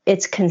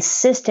it's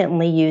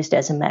consistently used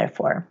as a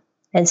metaphor.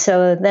 And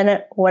so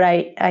then what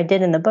I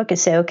did in the book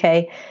is say,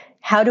 okay,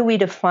 how do we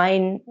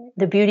define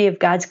the beauty of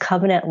God's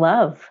covenant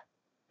love?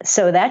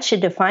 So that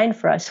should define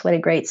for us what a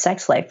great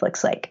sex life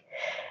looks like.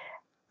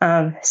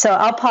 So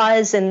I'll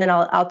pause and then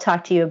I'll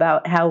talk to you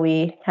about how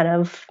we kind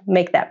of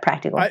make that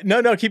practical.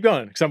 No, keep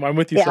going because I'm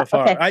with you so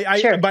far. Okay,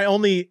 sure.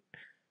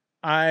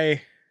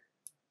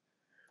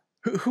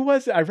 Who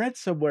was it? I read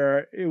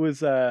somewhere it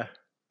was it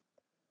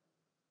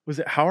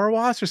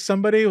Hauerwas or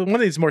somebody, one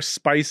of these more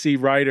spicy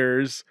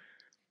writers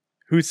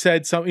who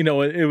said something,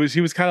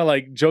 he was kind of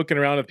like joking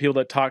around with people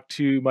that talk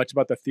too much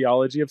about the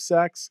theology of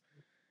sex.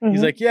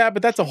 He's like, yeah,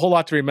 but that's a whole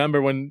lot to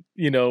remember when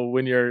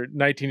you're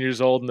 19 years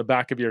old in the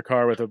back of your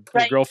car with a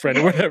girlfriend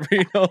or whatever,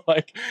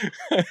 like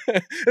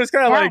it's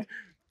kind of like,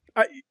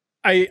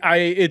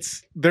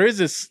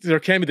 there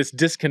can be this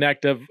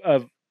disconnect of,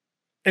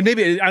 and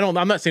maybe I'm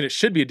not saying it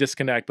should be a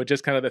disconnect, but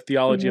just kind of the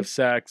theology of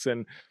sex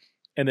and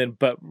then,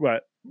 but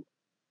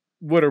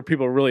what are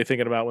people really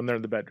thinking about when they're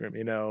in the bedroom,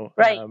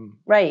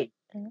 Right.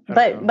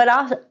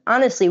 But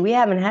honestly, we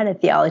haven't had a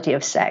theology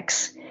of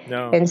sex.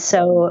 No. And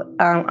so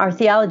our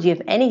theology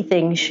of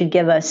anything should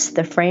give us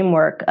the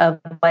framework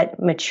of what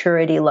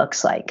maturity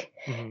looks like.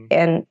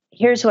 And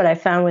here's what I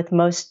found with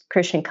most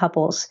Christian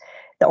couples.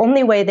 The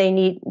only way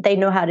they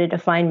know how to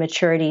define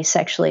maturity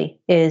sexually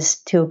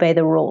is to obey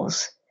the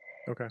rules.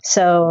 Okay.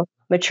 So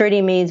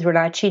maturity means we're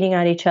not cheating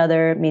on each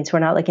other. It means we're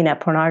not looking at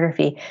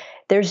pornography.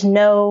 There's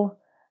no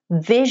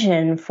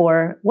vision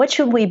for what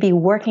should we be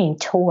working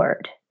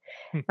toward.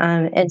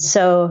 And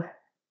so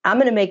I'm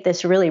going to make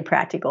this really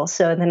practical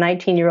so the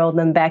 19-year-old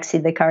in the backseat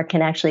of the car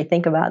can actually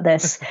think about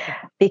this,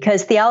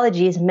 because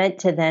theology is meant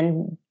to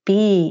then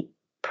be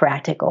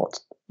practical.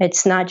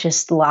 It's not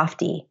just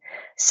lofty.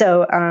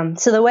 So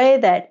the way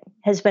that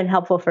has been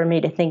helpful for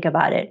me to think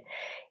about it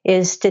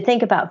is to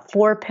think about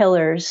 4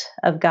 pillars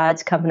of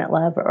God's covenant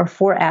love, or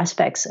 4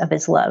 aspects of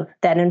his love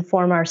that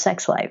inform our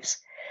sex lives.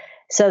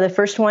 So the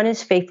first one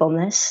is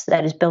faithfulness,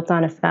 that is built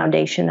on a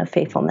foundation of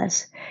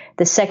faithfulness.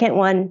 The second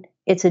one,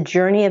 it's a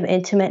journey of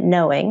intimate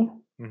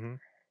knowing.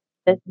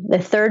 Mm-hmm. The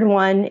third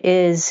one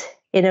is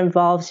it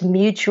involves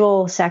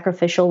mutual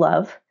sacrificial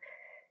love.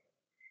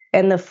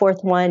 And the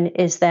fourth one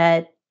is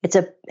that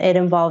it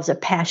involves a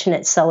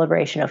passionate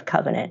celebration of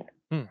covenant.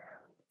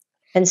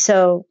 And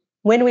so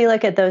when we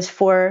look at those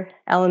 4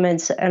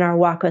 elements in our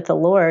walk with the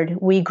Lord,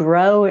 we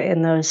grow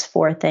in those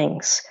 4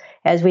 things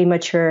as we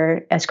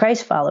mature as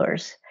Christ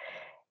followers.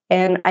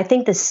 And I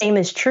think the same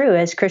is true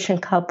as Christian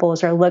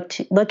couples are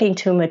looking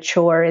to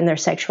mature in their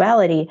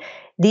sexuality.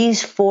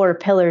 These 4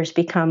 pillars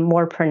become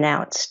more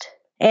pronounced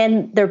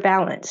and they're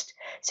balanced.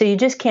 So you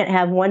just can't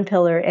have one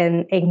pillar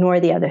and ignore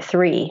the other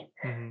 3.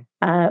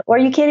 Mm-hmm. Or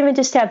you can't even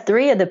just have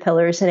 3 of the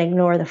pillars and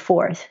ignore the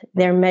 4th.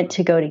 They're meant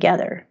to go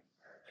together.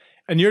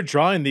 And you're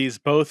drawing these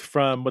both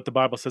from what the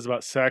Bible says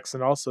about sex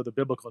and also the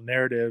biblical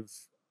narrative,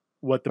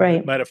 what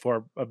the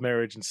metaphor of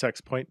marriage and sex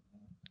point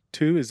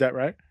to. Is that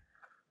right?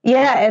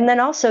 Yeah. And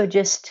then also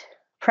just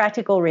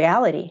practical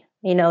reality,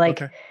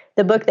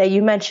 the book that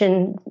you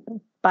mentioned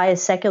by a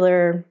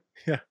secular,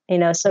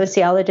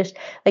 sociologist,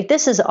 like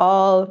this is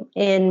all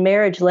in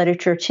marriage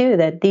literature too,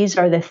 that these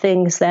are the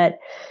things that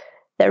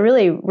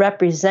really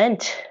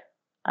represent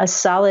a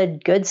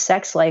solid, good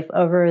sex life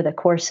over the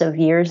course of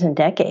years and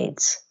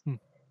decades.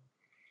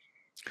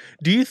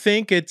 Do you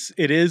think it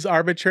is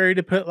arbitrary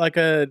to put like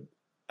a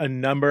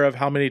number of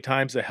how many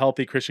times a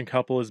healthy Christian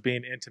couple is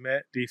being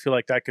intimate? Do you feel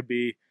like that could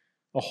be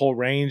a whole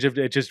range of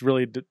it? Just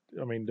really,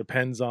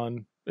 depends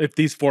on if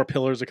these 4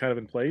 pillars are kind of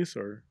in place,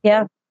 or?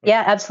 Yeah,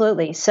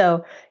 absolutely.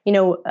 So,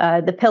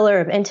 the pillar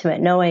of intimate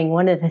knowing,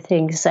 one of the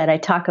things that I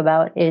talk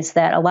about is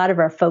that a lot of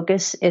our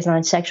focus is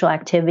on sexual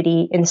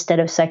activity instead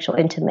of sexual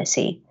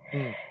intimacy.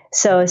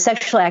 So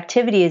sexual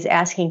activity is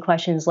asking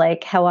questions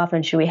like, how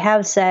often should we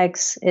have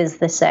sex? Is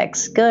the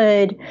sex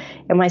good?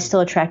 Am I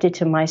still attracted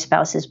to my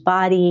spouse's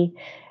body?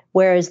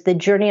 Whereas the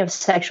journey of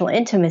sexual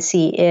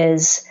intimacy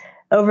is,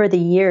 over the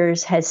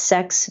years, has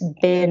sex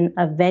been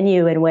a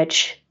venue in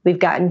which we've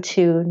gotten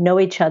to know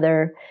each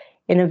other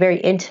in a very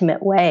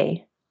intimate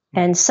way.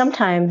 And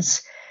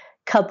sometimes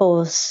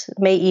couples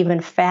may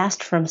even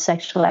fast from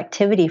sexual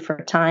activity for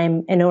a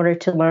time in order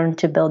to learn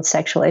to build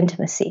sexual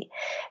intimacy.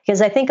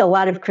 Because I think a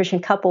lot of Christian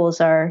couples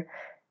are,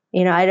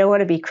 I don't want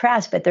to be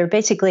crass, but they're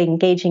basically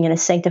engaging in a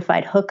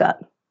sanctified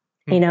hookup.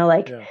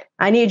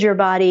 I need your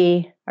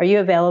body. Are you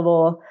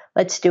available?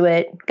 Let's do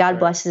it. God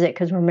blesses it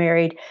because we're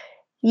married.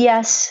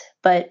 Yes,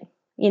 but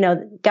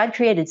God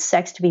created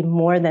sex to be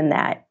more than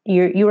that.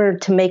 You are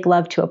to make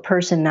love to a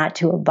person, not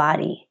to a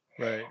body.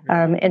 Right.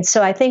 And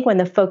so I think when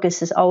the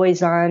focus is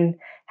always on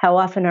how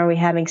often are we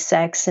having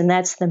sex, and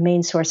that's the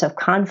main source of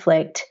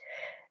conflict,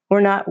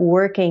 we're not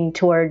working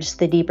towards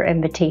the deeper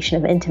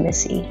invitation of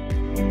intimacy.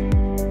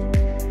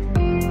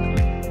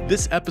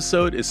 This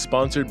episode is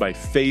sponsored by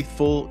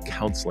Faithful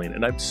Counseling,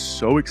 and I'm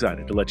so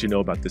excited to let you know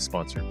about this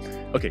sponsor.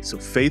 Okay, so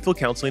Faithful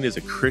Counseling is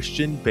a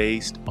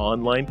Christian-based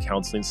online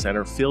counseling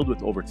center filled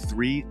with over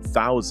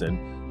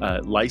 3,000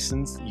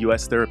 licensed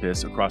U.S.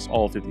 therapists across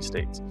all 50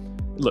 states.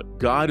 Look,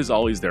 God is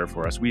always there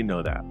for us. We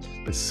know that.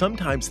 But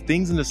sometimes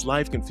things in this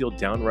life can feel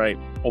downright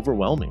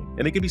overwhelming,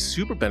 and it can be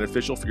super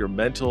beneficial for your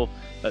mental,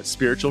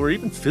 spiritual, or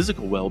even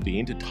physical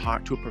well-being to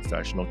talk to a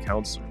professional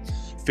counselor.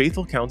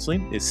 Faithful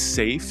Counseling is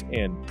safe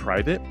and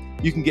private.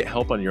 You can get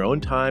help on your own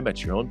time,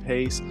 at your own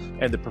pace,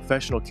 and the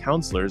professional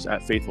counselors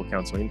at Faithful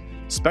Counseling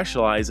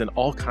specialize in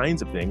all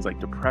kinds of things like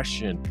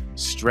depression,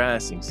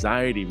 stress,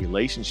 anxiety,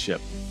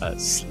 relationship,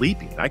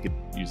 sleeping. I could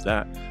use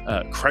that.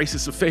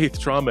 Crisis of faith,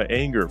 trauma,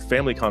 anger,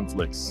 family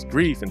conflicts,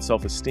 grief, and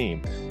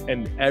self-esteem.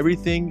 And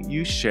everything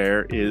you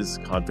share is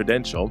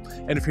confidential.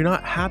 And if you're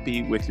not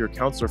happy with your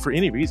counselor for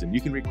any reason, you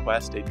can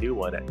request a new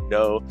one at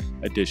no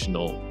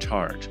additional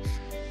charge.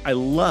 I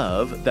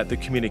love that the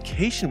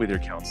communication with your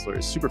counselor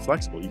is super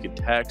flexible. You can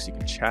text, you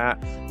can chat,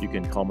 you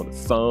can call them on the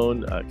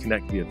phone,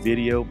 connect via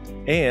video,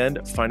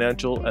 and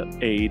financial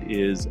aid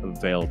is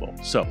available.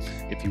 So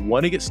if you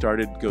want to get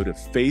started, go to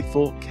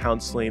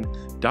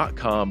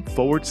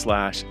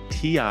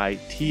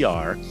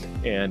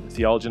faithfulcounseling.com/TITR, and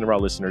Theology in the Raw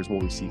listeners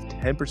will receive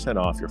 10%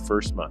 off your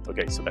first month.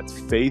 Okay, so that's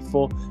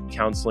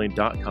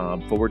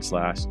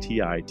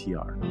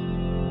faithfulcounseling.com/TITR.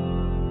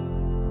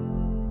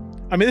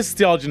 I mean, this is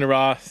Theology in the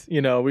Raw.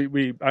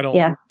 I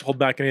don't hold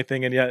back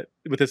anything, and yet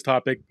with this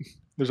topic,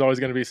 there's always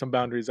going to be some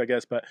boundaries, I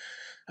guess. But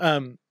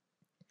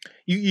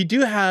you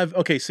do have,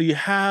 okay, so you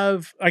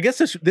have, I guess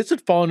this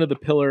would fall under the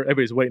pillar.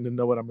 Everybody's waiting to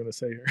know what I'm going to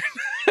say here.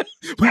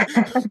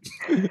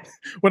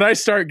 When I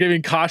start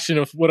giving caution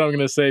of what I'm going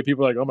to say,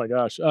 people are like, oh my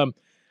gosh.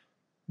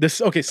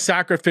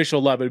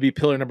 sacrificial love would be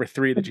pillar number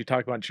 3 that you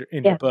talk about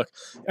in your Yeah. book.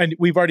 And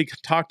we've already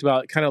talked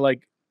about kind of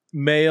like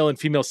male and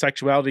female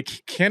sexuality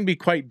can be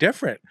quite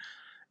different.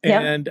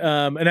 Yep.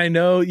 And I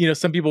know,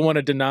 some people want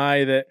to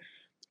deny that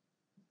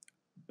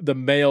the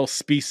male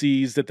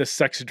species, that the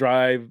sex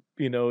drive,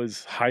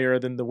 is higher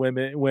than the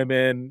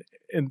women.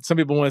 And some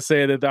people want to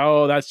say that,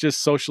 that's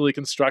just socially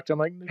constructed. I'm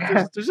like,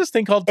 there's this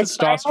thing called It's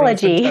testosterone.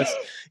 biology.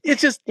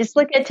 It's just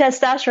look at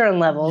testosterone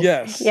levels.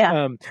 Yes.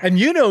 Yeah. And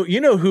you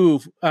know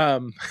who,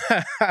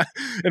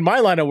 in my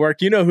line of work,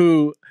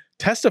 who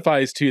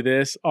testifies to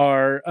this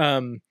are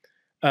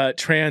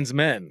trans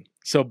men.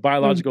 So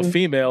biological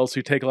females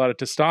who take a lot of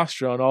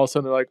testosterone, all of a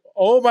sudden they're like,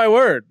 oh my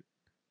word.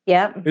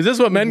 Yeah. Is this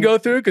what men go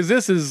through? Because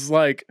this is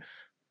like,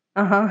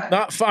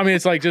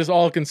 it's like just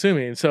all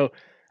consuming. So,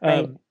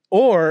 Right.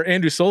 or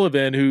Andrew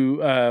Sullivan,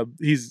 who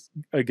he's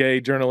a gay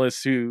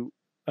journalist who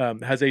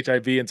has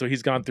HIV. And so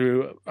he's gone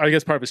through, I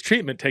guess, part of his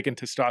treatment, taking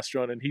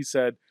testosterone. And he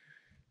said,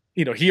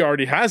 he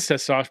already has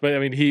testosterone, but I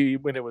mean,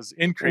 when it was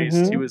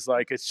increased, he was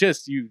like, it's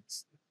just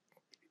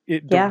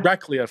it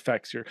directly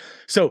affects your,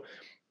 so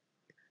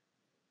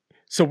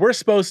we're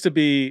supposed to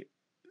be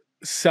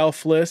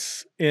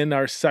selfless in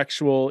our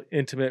sexual,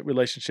 intimate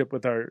relationship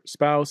with our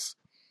spouse.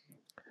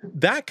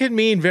 That could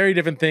mean very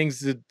different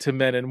things to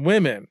men and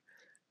women.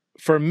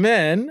 For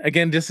men,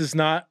 again, this is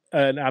not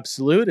an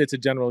absolute, it's a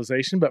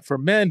generalization, but for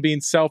men, being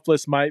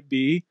selfless might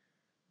be,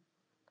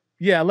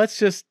 let's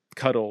just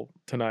cuddle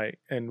tonight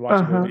and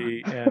watch a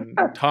movie and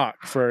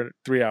talk for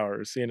 3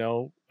 hours,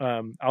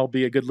 I'll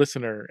be a good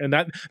listener. And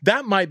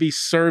that might be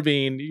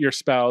serving your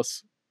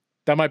spouse.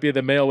 That might be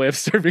the male way of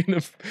serving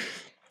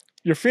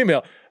your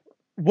female.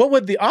 What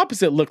would the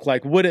opposite look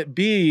like? Would it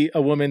be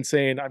a woman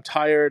saying, I'm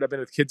tired, I've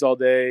been with kids all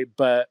day,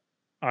 but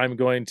I'm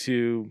going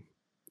to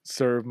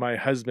serve my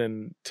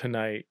husband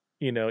tonight,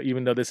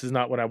 even though this is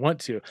not what I want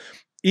to?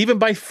 Even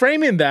by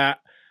framing that,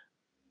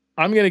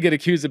 I'm going to get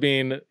accused of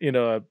being,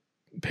 a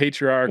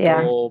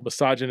patriarchal,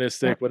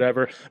 misogynistic,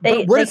 whatever.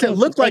 But what does it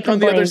look like on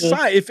the other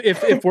side?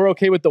 If we're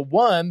okay with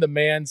the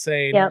man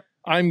saying,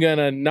 I'm going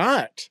to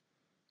not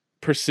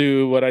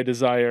pursue what I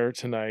desire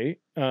tonight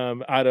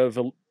out of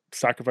a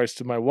sacrifice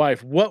to my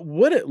wife, what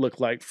would it look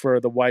like for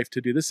the wife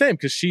to do the same?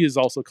 Because she is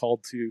also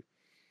called to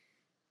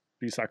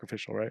be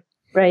sacrificial, right?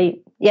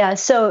 Right. Yeah.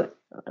 So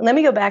let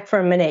me go back for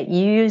a minute.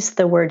 You used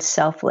the word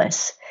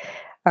selfless.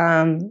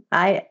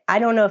 I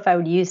don't know if I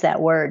would use that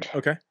word.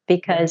 Okay.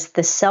 Because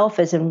the self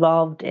is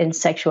involved in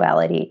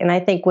sexuality. And I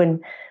think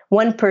when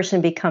one person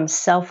becomes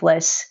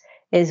selfless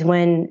is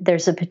when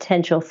there's a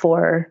potential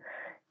for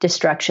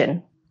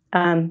destruction.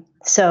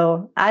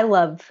 So I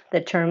love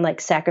the term like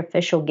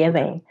sacrificial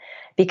giving,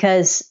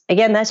 because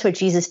again, that's what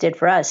Jesus did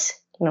for us.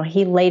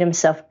 He laid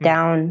himself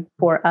down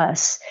for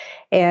us.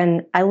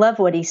 And I love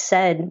what he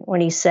said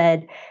when he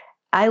said,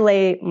 I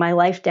lay my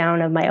life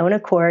down of my own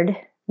accord.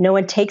 No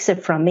one takes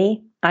it from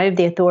me. I have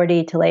the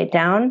authority to lay it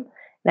down, and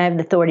I have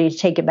the authority to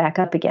take it back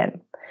up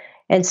again.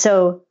 And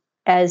so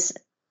as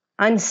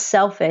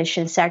unselfish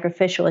and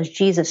sacrificial as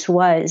Jesus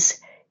was,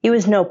 he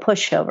was no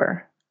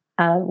pushover.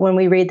 When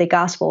we read the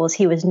Gospels,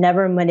 he was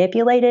never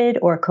manipulated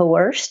or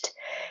coerced.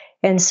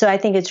 And so I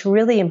think it's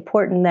really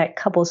important that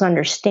couples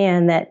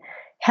understand that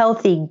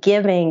healthy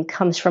giving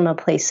comes from a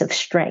place of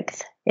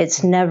strength.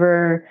 It's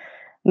never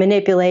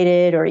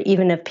manipulated, or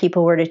even if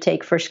people were to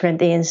take 1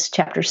 Corinthians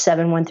chapter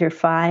 7,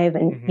 1-5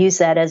 and use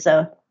that as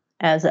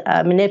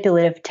a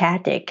manipulative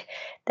tactic,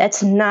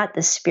 that's not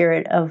the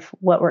spirit of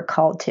what we're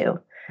called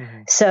to.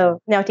 So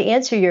now to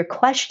answer your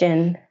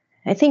question,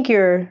 I think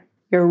you're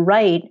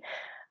right.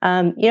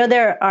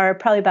 There are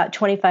probably about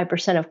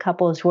 25% of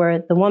couples where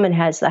the woman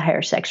has the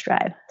higher sex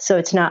drive. So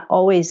it's not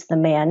always the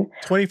man.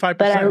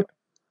 25%?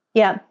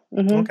 Yeah.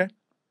 Okay.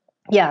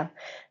 Yeah.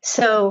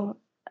 So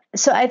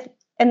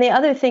and the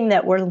other thing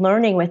that we're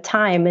learning with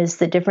time is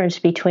the difference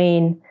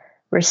between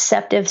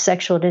receptive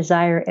sexual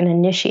desire and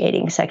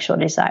initiating sexual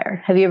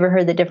desire. Have you ever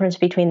heard the difference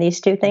between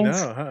these two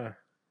things? No.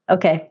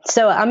 Okay.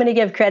 So I'm going to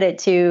give credit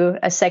to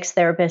a sex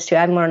therapist who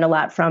I've learned a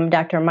lot from,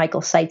 Dr.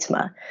 Michael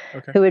Seitzma,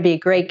 who would be a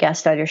great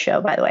guest on your show,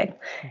 by the way.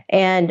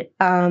 And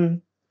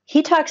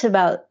he talks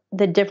about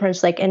the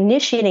difference, like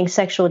initiating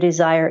sexual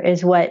desire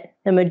is what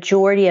the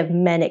majority of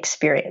men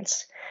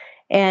experience.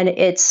 And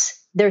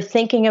they're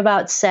thinking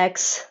about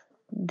sex.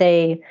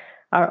 They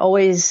are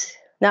always,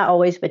 not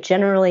always, but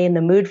generally in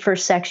the mood for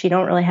sex. You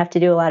don't really have to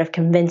do a lot of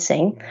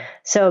convincing.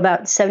 So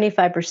about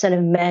 75%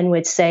 of men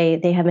would say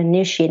they have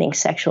initiating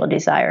sexual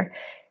desire.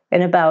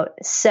 And about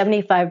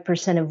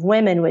 75% of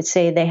women would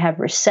say they have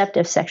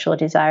receptive sexual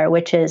desire,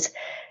 which is,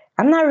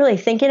 I'm not really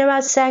thinking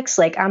about sex.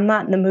 Like, I'm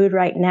not in the mood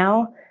right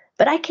now,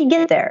 but I can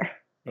get there.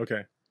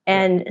 Okay.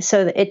 And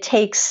so it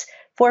takes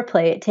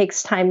foreplay. It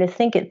takes time to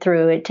think it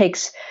through. It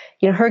takes,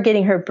 her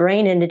getting her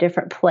brain in a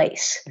different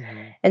place.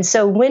 And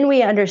so when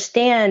we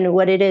understand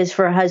what it is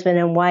for a husband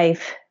and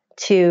wife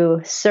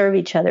to serve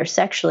each other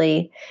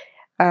sexually,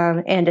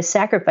 and to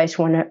sacrifice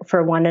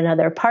for one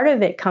another, part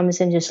of it comes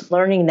in just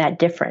learning that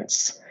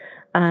difference.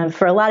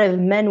 For a lot of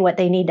men, what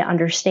they need to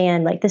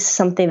understand, like this is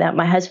something that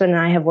my husband and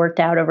I have worked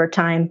out over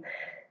time.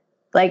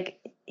 like,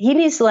 he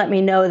needs to let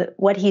me know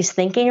what he's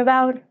thinking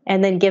about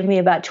and then give me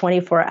about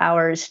 24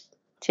 hours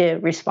to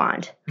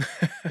respond.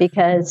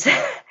 Because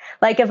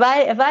like if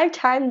I have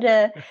time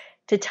to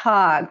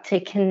talk, to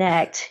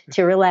connect,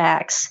 to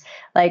relax,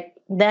 like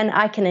then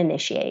I can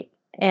initiate.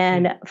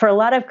 And for a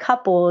lot of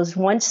couples,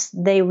 once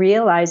they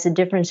realize the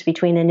difference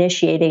between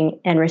initiating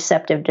and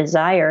receptive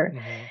desire,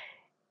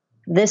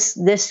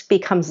 this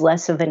becomes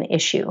less of an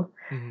issue.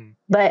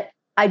 But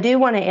I do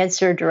want to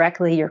answer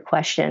directly your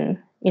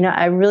question.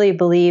 I really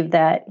believe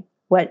that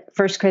what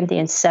 1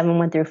 Corinthians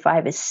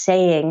 7:1-5 is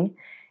saying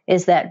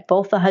is that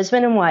both the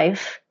husband and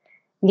wife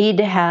need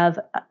to have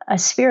a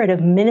spirit of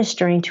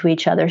ministering to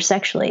each other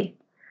sexually.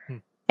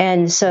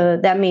 And so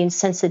that means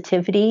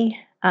sensitivity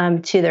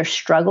to their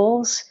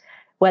struggles,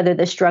 whether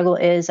the struggle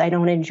is I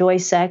don't enjoy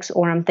sex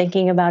or I'm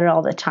thinking about it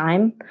all the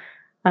time.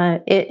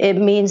 It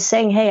means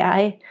saying,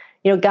 hey,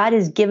 God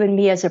has given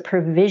me as a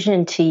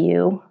provision to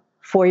you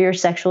for your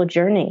sexual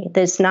journey.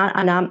 That's not,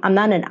 I'm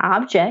not an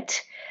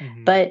object,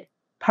 but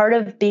part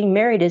of being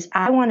married is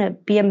I want to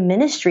be a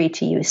ministry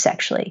to you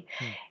sexually.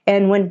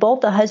 And when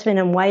both the husband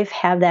and wife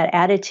have that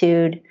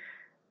attitude,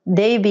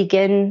 they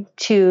begin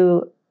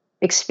to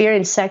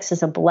experience sex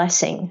as a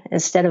blessing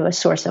instead of a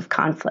source of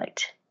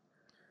conflict.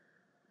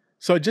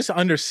 So just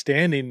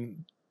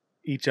understanding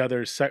each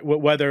other's,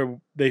 whether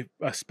they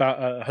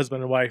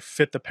husband and wife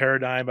fit the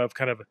paradigm of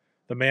kind of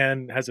the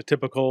man has a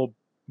typical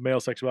male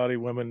sexuality,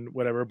 women,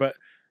 whatever, but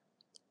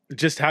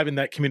just having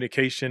that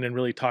communication and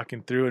really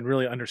talking through and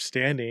really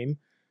understanding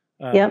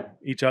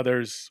each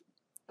other's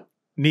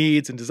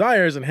needs and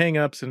desires and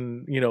hangups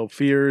and,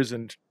 fears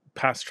and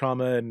past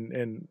trauma.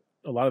 And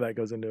a lot of that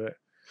goes into it.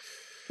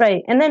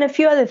 Right. And then a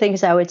few other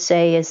things I would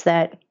say is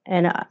that,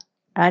 and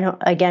I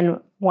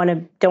don't want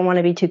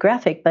to be too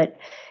graphic, but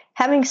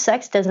having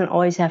sex doesn't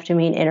always have to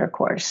mean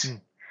intercourse.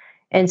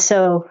 And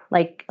so,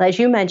 like, as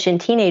you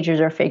mentioned, teenagers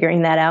are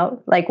figuring that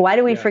out. Like, why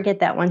do we forget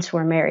that once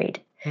we're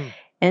married?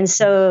 And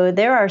so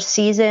there are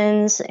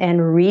seasons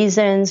and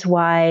reasons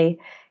why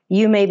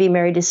you may be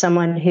married to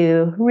someone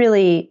who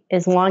really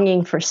is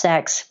longing for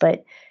sex,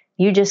 but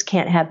you just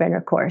can't have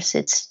intercourse.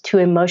 It's too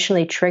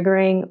emotionally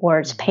triggering or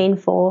it's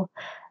painful.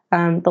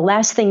 The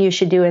last thing you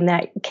should do in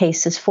that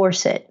case is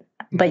force it.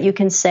 But you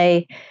can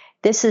say,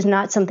 this is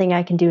not something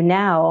I can do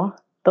now,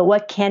 but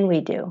what can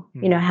we do?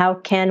 How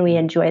can we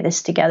enjoy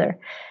this together?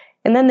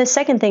 And then the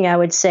second thing I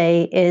would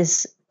say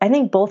is I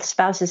think both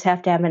spouses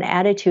have to have an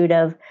attitude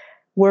of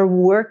we're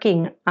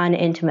working on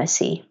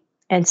intimacy.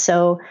 And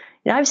so,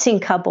 I've seen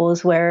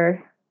couples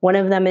where one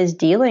of them is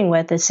dealing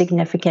with a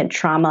significant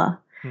trauma.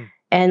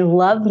 And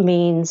love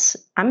means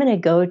I'm going to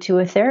go to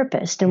a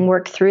therapist and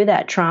work through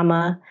that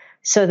trauma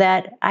so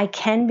that I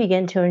can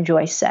begin to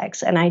enjoy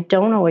sex. And I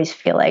don't always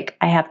feel like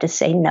I have to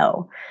say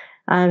no.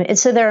 And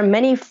so there are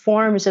many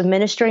forms of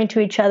ministering to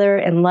each other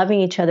and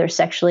loving each other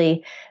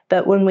sexually.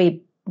 But when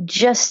we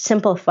just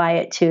simplify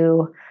it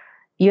to,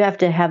 you have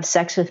to have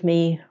sex with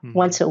me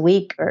once a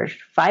week or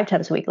 5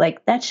 times a week,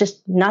 like that's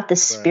just not the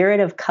spirit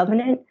of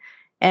covenant.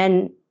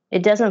 And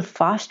it doesn't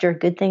foster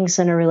good things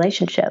in a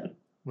relationship.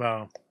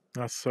 Wow.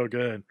 That's so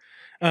good.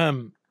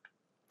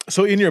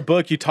 So in your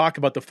book, you talk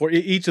about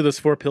each of those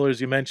 4 pillars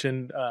you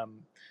mentioned,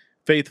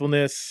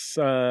 faithfulness,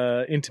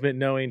 intimate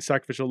knowing,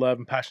 sacrificial love,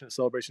 and passionate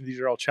celebration. These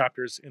are all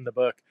chapters in the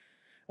book.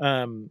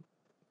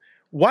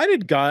 Why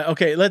did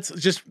God, let's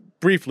just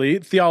briefly,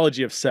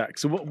 theology of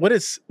sex. What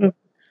is,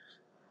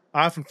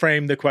 I often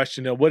frame the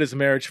question, what is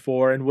marriage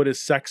for and what is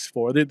sex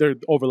for? They're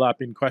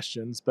overlapping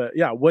questions, but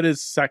what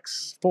is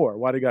sex for?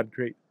 Why did God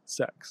create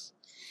sex?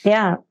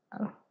 Yeah.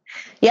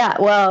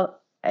 Well,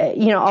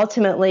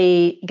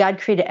 ultimately, God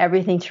created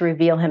everything to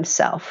reveal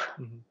himself.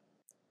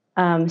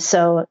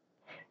 So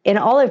in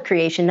all of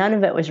creation, none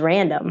of it was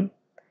random.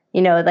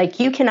 Like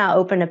you cannot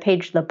open a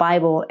page of the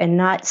Bible and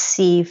not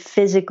see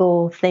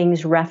physical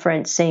things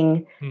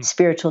referencing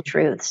spiritual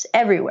truths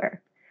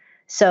everywhere.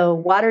 So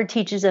water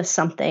teaches us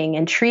something,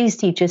 and trees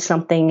teach us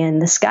something, and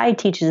the sky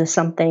teaches us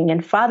something,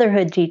 and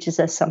fatherhood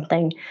teaches us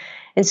something.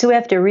 And so we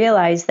have to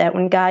realize that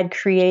when God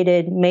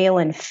created male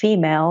and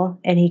female,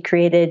 and he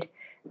created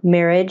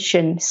marriage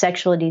and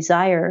sexual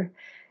desire,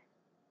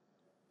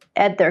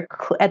 at their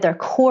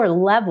core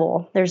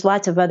level, there's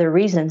lots of other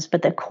reasons,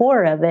 but the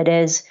core of it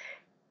is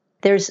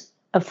there's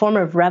a form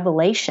of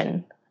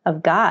revelation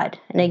of God.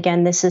 And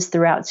again, this is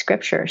throughout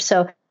Scripture.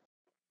 So God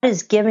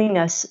is giving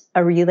us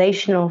a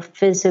relational,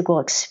 physical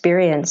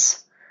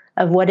experience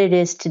of what it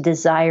is to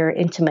desire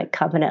intimate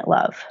covenant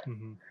love.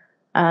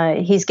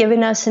 He's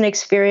given us an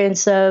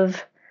experience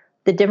of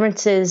the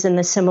differences and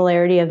the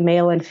similarity of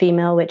male and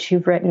female, which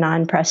you've written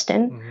on,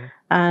 Preston,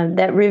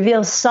 that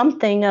reveals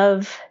something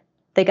of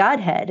the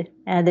Godhead,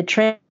 the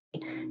Trinity,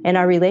 and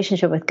our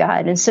relationship with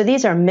God. And so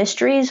these are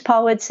mysteries,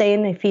 Paul would say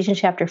in Ephesians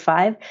chapter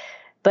 5,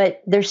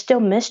 but they're still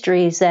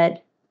mysteries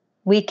that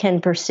we can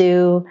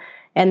pursue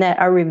and that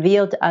are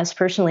revealed to us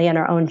personally in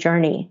our own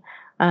journey.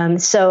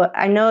 So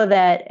I know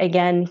that,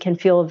 again, can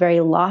feel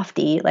very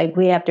lofty, like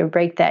we have to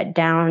break that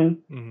down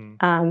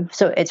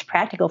so it's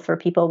practical for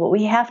people, but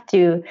we have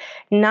to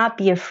not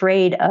be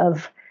afraid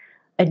of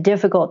a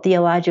difficult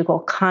theological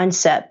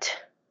concept,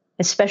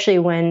 especially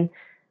when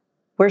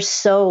we're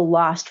so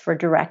lost for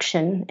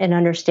direction in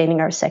understanding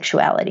our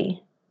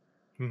sexuality.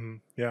 Mm-hmm.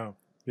 Yeah.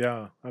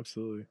 Yeah,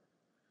 absolutely.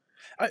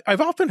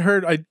 I've often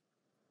heard, I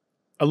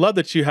love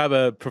that you have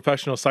a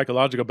professional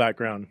psychological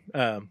background.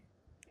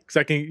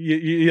 Cause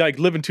you like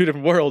live in two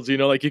different worlds,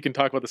 like you can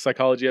talk about the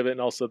psychology of it and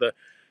also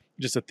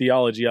just the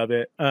theology of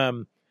it.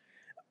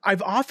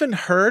 I've often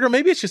heard, or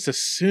maybe it's just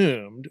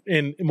assumed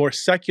in more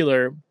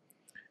secular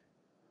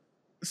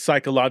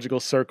psychological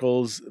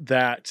circles,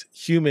 that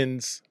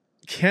humans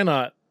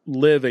cannot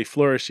live a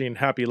flourishing,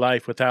 happy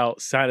life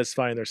without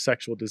satisfying their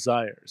sexual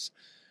desires.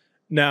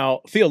 Now,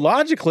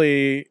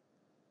 theologically,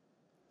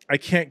 I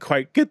can't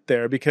quite get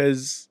there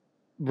because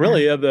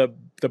really of the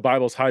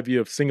Bible's high view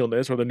of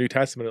singleness, or the New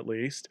Testament at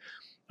least,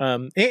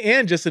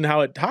 and just in how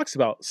it talks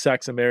about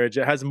sex and marriage,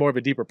 it has more of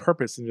a deeper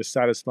purpose than just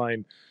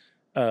satisfying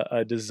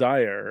a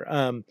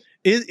desire.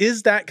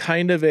 Is that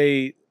kind of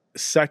a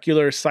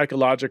secular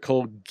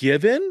psychological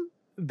given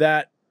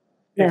that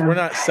if we're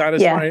not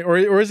satisfying, or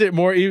is it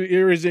more,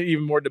 or is it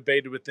even more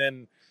debated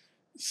within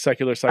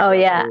secular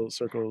psychological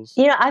circles?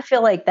 I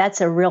feel like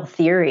that's a real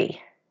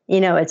theory.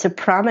 It's a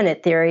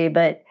prominent theory,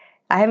 but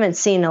I haven't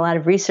seen a lot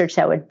of research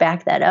that would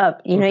back that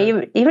up.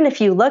 Even if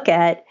you look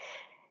at,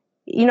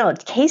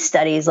 case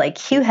studies like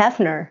Hugh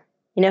Hefner,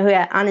 who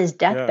on his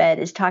deathbed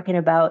is talking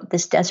about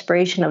this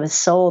desperation of his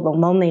soul, the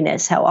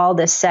loneliness, how all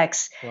this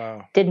sex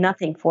did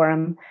nothing for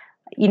him.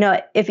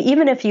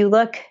 If you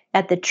look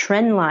at the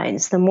trend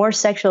lines, the more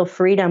sexual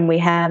freedom we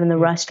have in the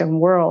Western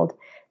world,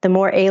 the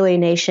more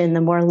alienation,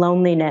 the more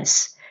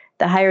loneliness,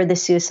 the higher the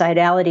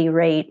suicidality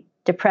rate,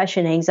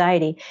 depression,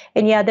 anxiety.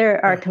 And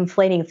there are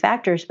conflating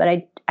factors, but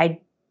I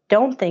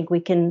don't think we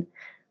can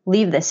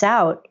leave this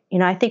out.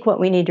 I think what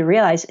we need to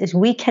realize is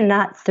we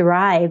cannot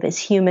thrive as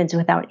humans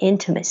without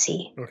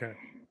intimacy. Okay.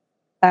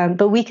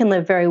 But we can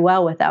live very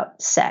well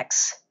without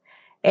sex.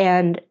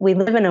 And we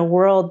live in a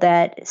world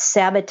that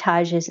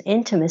sabotages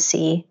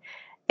intimacy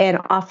and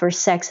offers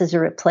sex as a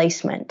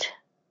replacement.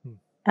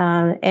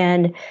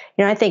 And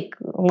I think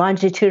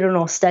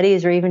longitudinal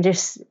studies, or even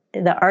just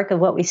the arc of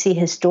what we see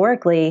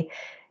historically,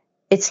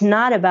 it's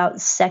not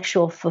about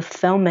sexual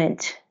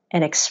fulfillment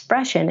and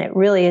expression. It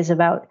really is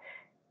about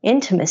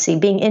intimacy,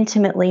 being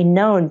intimately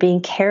known,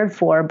 being cared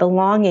for,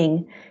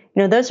 belonging.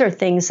 Those are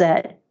things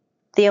that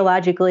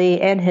theologically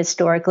and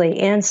historically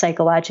and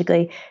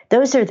psychologically,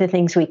 those are the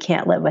things we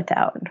can't live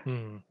without.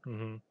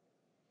 Mm-hmm.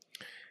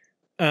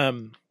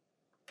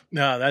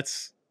 No,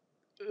 that's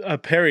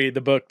Perry,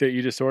 the book that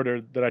you just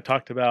ordered that I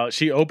talked about.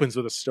 She opens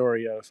with a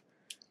story of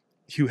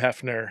Hugh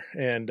Hefner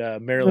and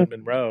Marilyn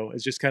Monroe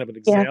as just kind of an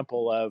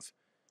example of,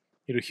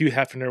 Hugh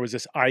Hefner was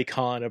this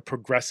icon of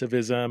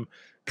progressivism,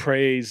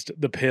 praised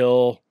the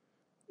pill,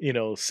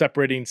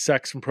 separating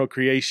sex from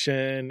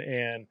procreation,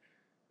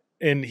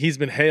 and he's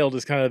been hailed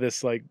as kind of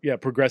this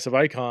progressive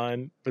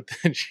icon. But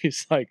then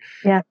she's like,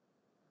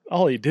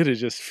 all he did is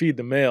just feed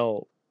the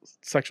male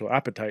sexual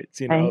appetites,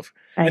 and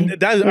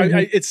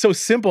that it's so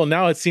simple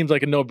now. It seems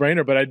like a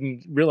no-brainer, but I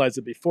didn't realize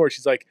it before.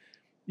 She's like,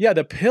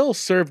 the pill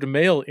served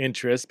male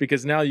interest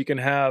because now you can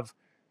have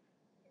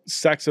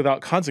sex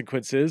without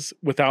consequences,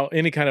 without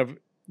any kind of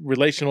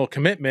relational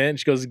commitment. And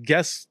she goes,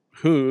 guess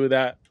who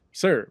that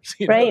serves?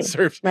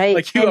 Serves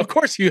like Hugh. Of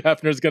course, Hugh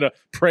Hefner is going to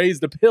praise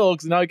the pill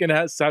because now he can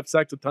have sex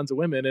with tons of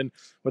women and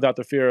without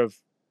the fear of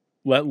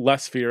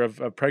less fear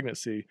of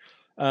pregnancy.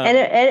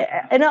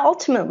 And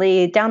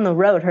ultimately, down the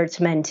road,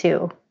 hurts men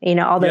too.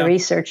 All the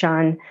research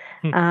on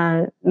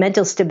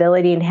mental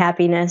stability and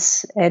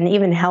happiness, and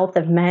even health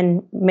of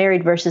men,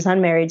 married versus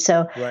unmarried.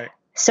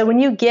 So when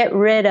you get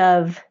rid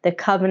of the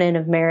covenant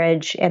of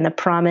marriage and the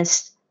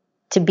promise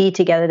to be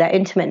together, that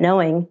intimate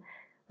knowing,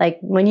 like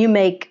when you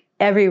make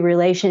every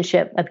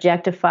relationship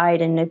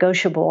objectified and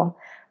negotiable,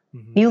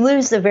 you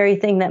lose the very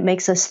thing that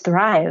makes us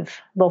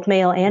thrive, both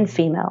male and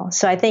female.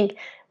 So I think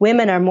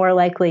women are more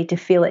likely to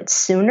feel it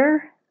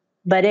sooner,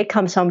 but it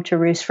comes home to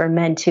roost for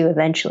men too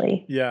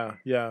eventually. Yeah.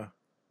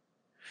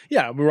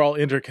 We're all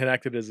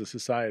interconnected as a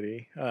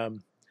society.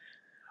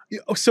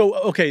 So,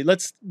 okay,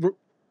 let's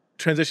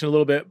transition a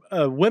little bit.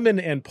 Women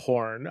and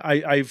porn.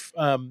 I've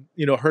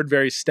heard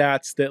various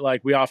stats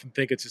that we often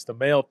think it's just a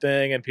male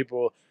thing, and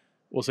people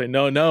will say,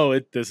 no,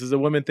 this is a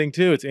women thing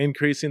too. It's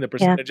increasing. The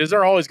percentages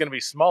are always going to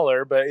be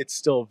smaller, but it's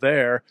still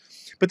there.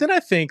 But then I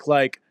think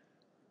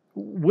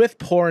with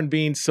porn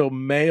being so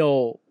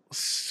male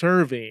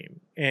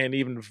serving and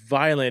even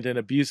violent and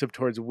abusive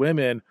towards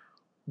women,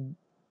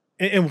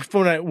 and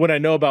from what I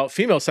know about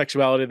female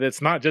sexuality,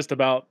 that's not just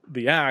about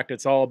the act.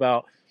 It's all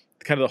about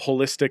kind of the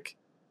holistic,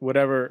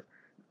 whatever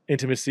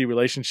intimacy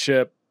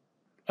relationship.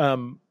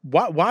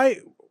 Why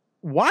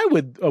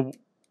would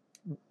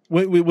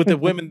with the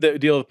women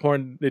that deal with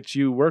porn that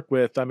you work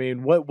with? I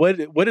mean,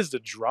 what is the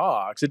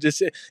draw? 'Cause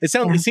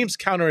it seems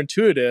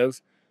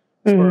counterintuitive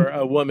for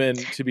a woman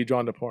to be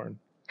drawn to porn.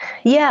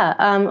 Yeah.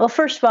 Well,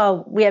 first of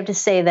all, we have to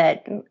say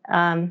that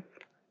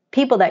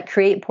people that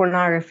create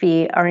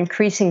pornography are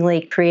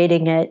increasingly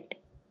creating it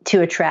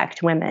to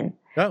attract women.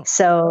 Oh.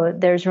 So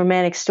there's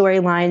romantic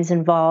storylines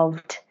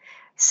involved.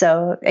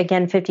 So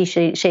again,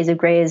 Shades of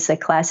Grey is a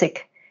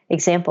classic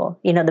example.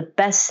 The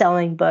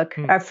best-selling book,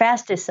 our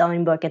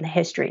fastest-selling book in the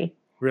history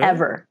Really?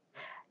 ever.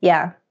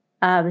 Yeah.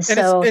 And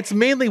So it's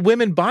mainly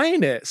women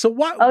buying it. So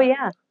what? oh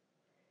yeah.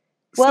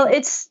 Well, So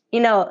it's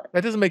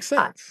that doesn't make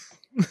I, sense.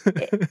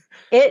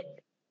 it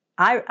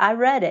I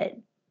read it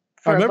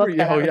I for a remember. book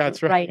Yeah. that Oh, I yeah. was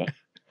That's right. writing.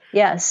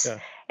 Yes. Yeah.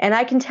 And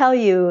I can tell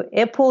you,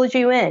 it pulls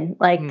you in.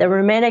 Like the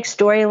romantic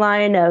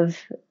storyline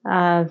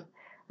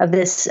of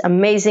this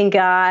amazing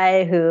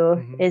guy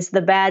who is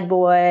the bad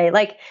boy.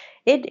 Like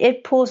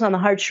it pulls on the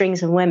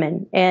heartstrings of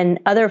women, and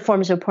other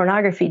forms of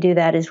pornography do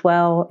that as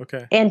well.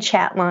 Okay. And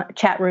chat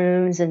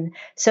rooms, and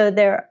so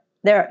there.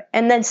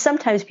 And then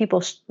sometimes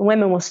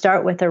women will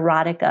start with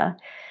erotica,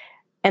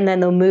 and then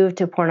they'll move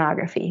to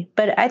pornography.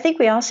 But I think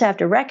we also have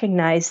to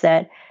recognize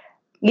that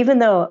even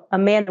though a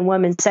man and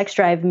woman's sex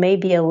drive may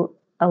be a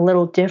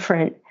little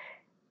different,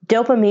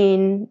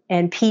 dopamine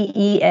and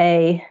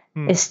PEA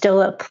is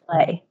still at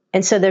play.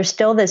 And so there's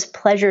still this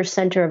pleasure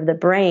center of the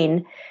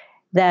brain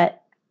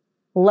that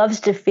loves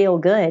to feel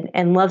good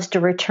and loves to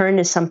return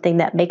to something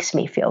that makes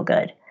me feel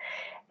good.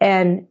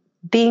 And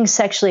being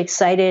sexually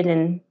excited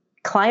and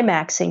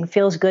climaxing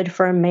feels good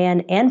for a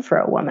man and for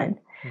a woman.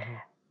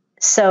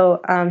 So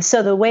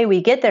the way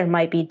we get there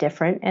might be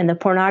different, and the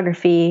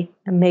pornography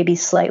may be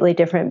slightly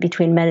different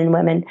between men and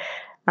women.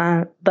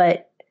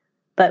 But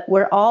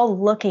we're all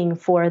looking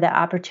for the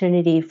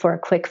opportunity for a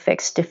quick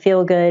fix, to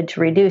feel good, to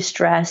reduce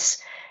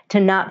stress, to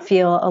not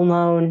feel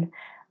alone,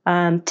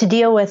 to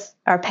deal with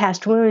our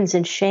past wounds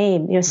and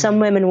shame. Some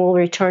women will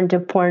return to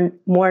porn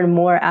more and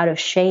more out of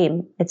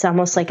shame. It's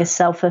almost like a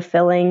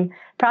self-fulfilling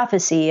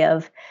prophecy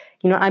of,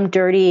 I'm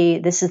dirty,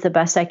 this is the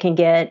best I can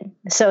get.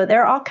 So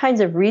there are all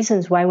kinds of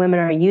reasons why women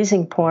are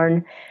using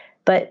porn,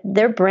 but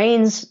their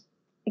brains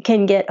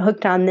can get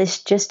hooked on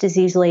this just as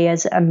easily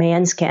as a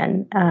man's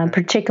can,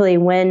 particularly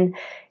when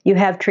you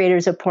have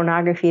creators of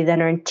pornography that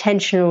are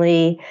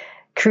intentionally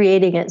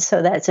creating it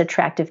so that it's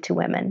attractive to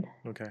women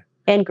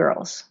and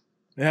girls.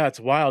 Yeah, it's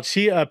wild.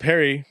 She,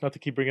 Perry, not to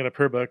keep bringing up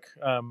her book,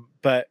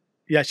 but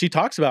yeah, she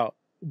talks about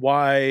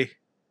why,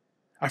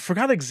 I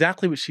forgot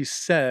exactly what she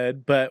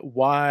said, but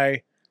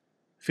why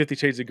 50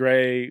 Shades of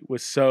Grey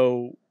was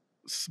so,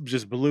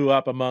 just blew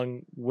up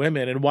among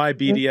women, and why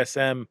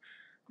BDSM,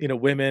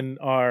 women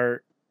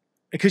are,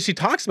 because she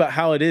talks about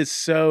how it is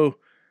so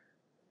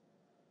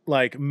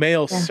like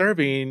male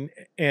serving,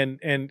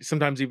 and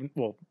sometimes even,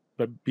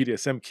 but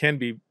BDSM can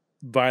be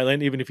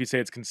violent, even if you say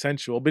it's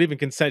consensual, but even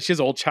consent, she has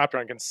a whole chapter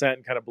on consent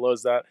and kind of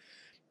blows that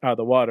out of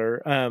the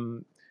water.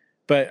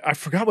 But I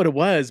forgot what it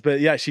was,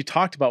 but yeah, she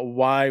talked about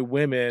why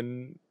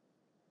women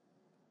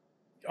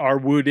are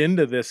wooed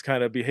into this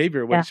kind of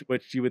behavior, which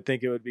you would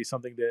think it would be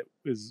something that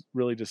is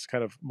really just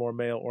kind of more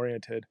male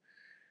oriented.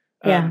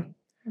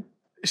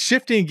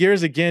 Shifting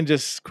gears again,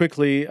 just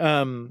quickly,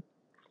 the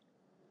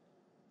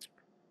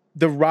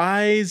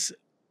rise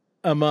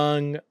in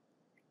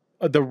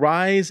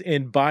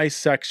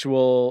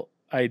bisexual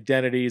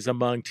identities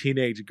among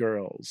teenage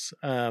girls.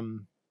 I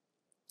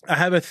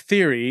have a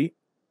theory,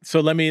 so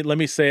let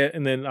me say it,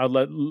 and then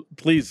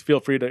please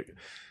feel free to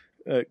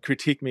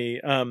critique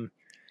me.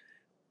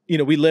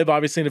 We live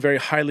obviously in a very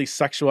highly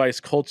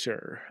sexualized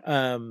culture.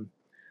 And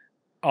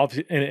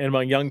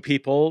among young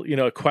people,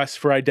 a quest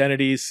for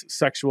identities,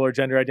 sexual or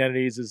gender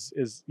identities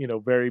is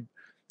very,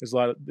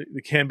 there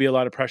can be a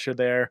lot of pressure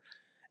there.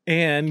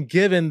 And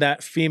given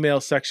that female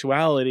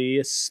sexuality,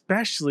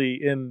 especially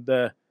in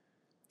the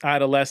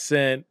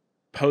adolescent,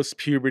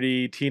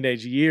 post-puberty,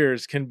 teenage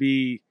years, can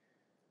be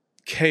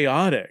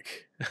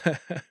chaotic.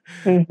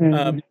 You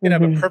can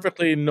have a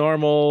perfectly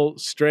normal,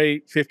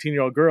 straight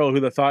 15-year-old girl who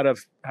the thought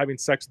of having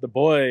sex with a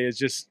boy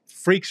just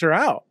freaks her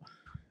out.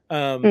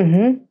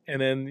 And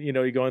then,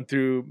 you're going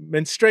through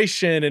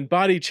menstruation and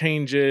body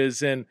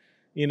changes, and,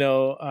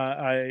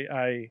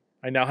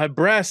 I now have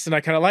breasts and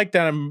I kind of like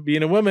that, I'm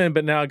being a woman,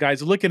 but now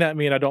guys are looking at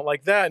me and I don't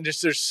like that. And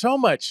there's so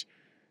much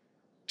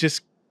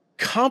just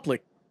not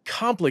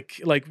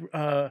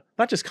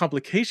just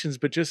complications,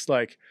 but just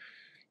like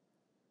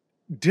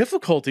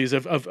difficulties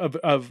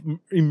of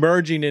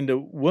emerging into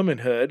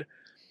womanhood.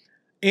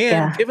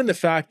 And given the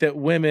fact that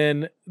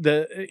women,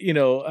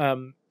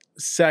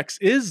 sex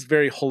is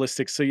very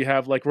holistic. So you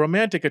have like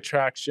romantic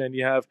attraction,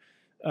 you have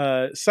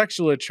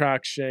sexual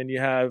attraction, you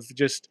have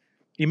just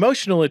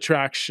emotional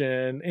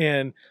attraction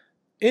and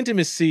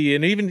intimacy,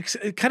 and even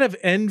kind of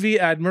envy,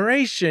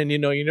 admiration.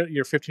 You're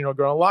a 15-year-old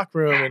girl in a locker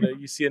room, and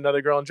you see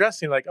another girl in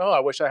dressing, like, oh, I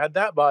wish I had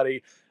that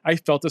body. I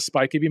felt a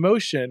spike of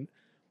emotion.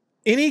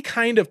 Any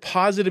kind of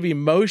positive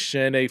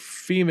emotion a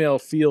female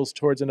feels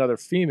towards another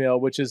female,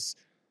 which is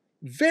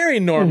very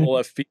normal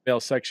of female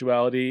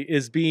sexuality,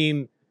 this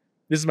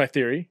is my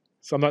theory,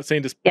 so I'm not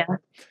saying this,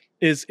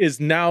 is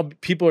now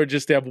people are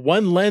they have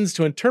one lens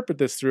to interpret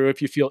this through.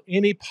 If you feel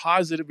any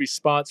positive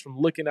response from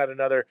looking at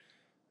another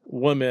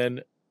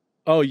woman,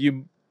 oh,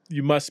 you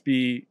must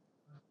be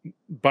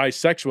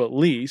bisexual at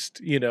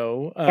least,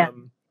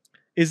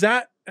 Is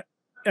that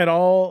at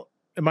all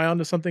Am I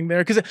onto something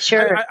there? Because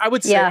Sure. I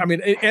would say, Yeah. I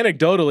mean,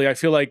 anecdotally, I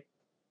feel like,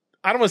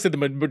 I don't want to say the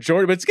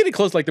majority, but it's getting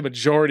close to like the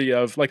majority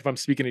of, like if I'm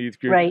speaking to youth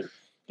group, Right.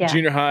 Yeah.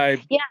 junior high,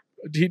 Yeah.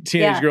 teenage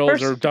Yeah.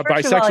 girls are First of all,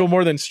 bisexual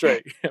more than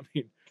straight. I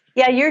mean,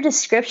 yeah, your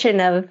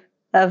description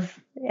of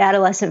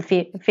adolescent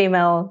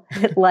female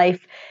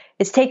life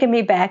is taking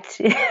me back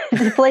to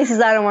places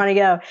I don't want to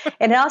go,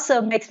 and it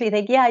also makes me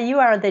think, yeah, you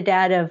are the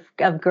dad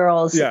of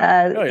girls.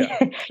 yeah. Oh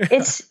yeah.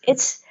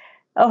 It's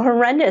a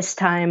horrendous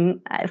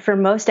time for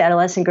most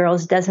adolescent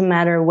girls. Doesn't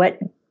matter what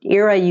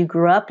era you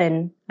grew up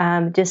in.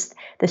 Just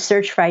the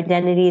search for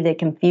identity, the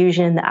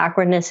confusion, the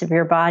awkwardness of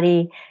your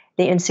body,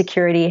 the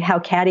insecurity, how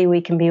catty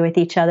we can be with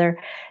each other.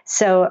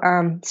 So,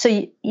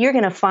 you're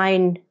going to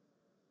find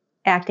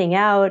acting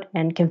out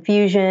and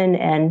confusion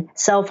and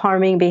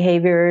self-harming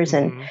behaviors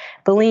and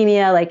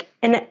bulimia, like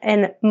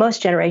in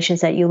most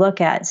generations that you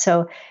look at.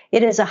 So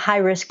it is a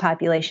high-risk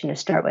population to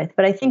start with.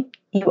 But I think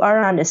you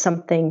are onto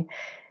something,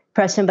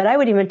 Preston, but I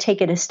would even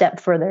take it a step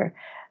further.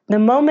 The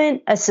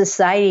moment a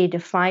society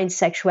defines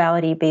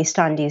sexuality based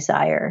on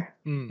desire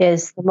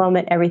is the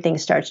moment everything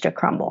starts to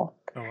crumble.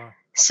 Oh, wow.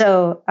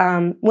 So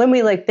when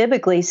we look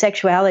biblically,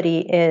 sexuality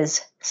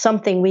is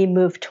something we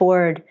move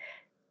toward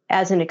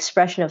as an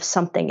expression of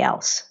something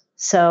else.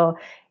 So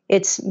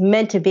it's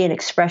meant to be an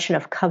expression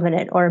of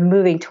covenant or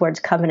moving towards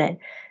covenant.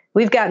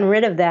 We've gotten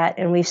rid of that,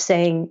 and we're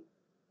saying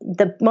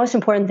the most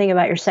important thing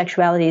about your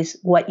sexuality is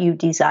what you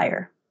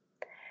desire.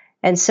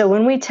 And so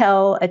when we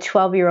tell a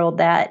 12-year-old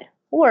that,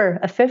 or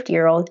a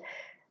 50-year-old,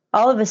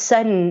 all of a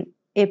sudden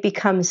it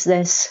becomes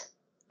this,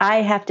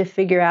 I have to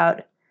figure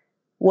out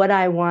what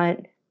I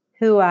want,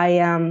 who I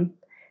am,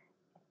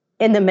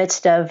 in the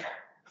midst of,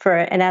 for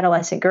an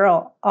adolescent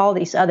girl, all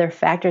these other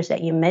factors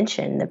that you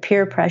mentioned, the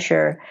peer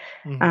pressure,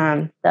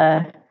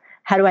 the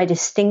how do I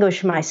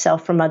distinguish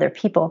myself from other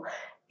people,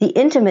 the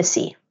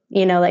intimacy,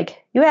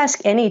 like you ask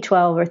any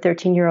 12 or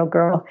 13-year-old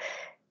girl,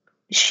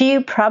 she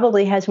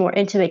probably has more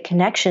intimate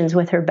connections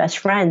with her best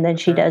friend than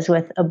she does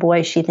with a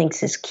boy she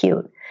thinks is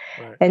cute.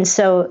 Right. And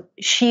so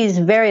she's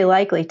very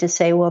likely to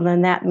say, well,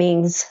 then that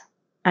means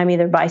I'm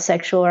either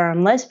bisexual or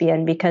I'm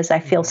lesbian because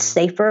I feel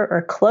safer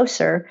or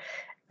closer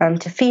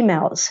to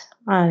females.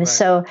 Right.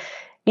 So,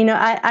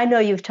 I know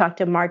you've talked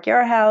to Mark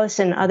Yarhouse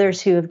and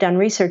others who have done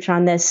research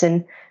on this,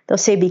 and they'll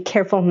say, be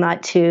careful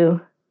not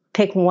to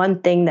pick one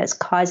thing that's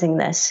causing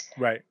this.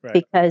 Right.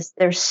 Because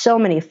there's so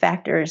many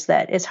factors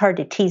that it's hard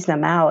to tease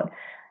them out.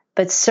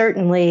 But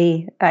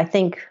certainly, I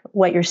think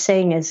what you're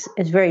saying is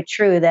very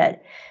true,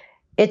 that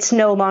it's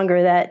no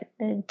longer that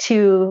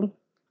two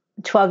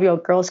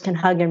 12-year-old girls can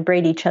hug and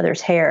braid each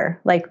other's hair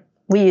like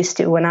we used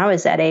to when I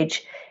was that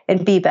age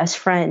and be best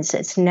friends.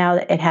 It's now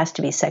that it has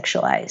to be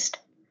sexualized.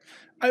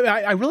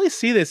 I really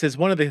see this as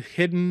one of the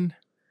hidden,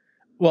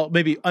 well,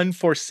 maybe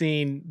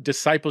unforeseen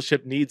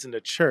discipleship needs in the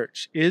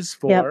church is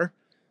for,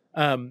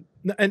 and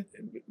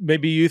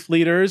maybe youth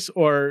leaders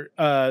or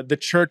the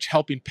church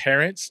helping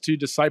parents to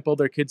disciple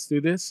their kids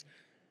through this.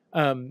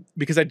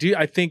 Because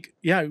I think,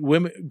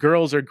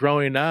 girls are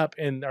growing up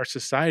in our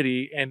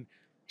society and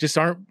just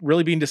aren't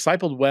really being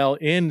discipled well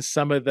in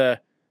some of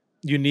the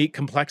unique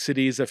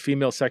complexities of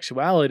female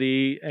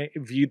sexuality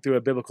viewed through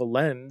a biblical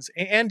lens,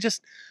 and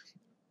just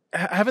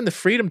having the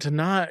freedom to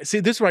not see.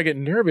 This is where I get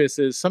nervous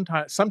is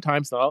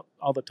sometimes not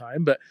all the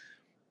time, but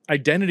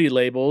identity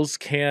labels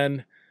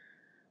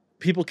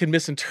people can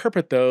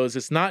misinterpret those.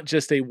 It's not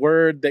just a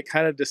word that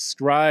kind of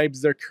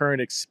describes their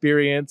current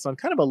experience on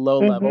kind of a low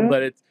level,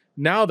 but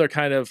now they're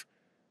kind of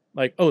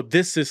like, oh,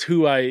 this is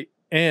who I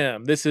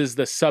am. This is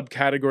the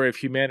subcategory of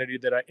humanity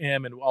that I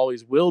am and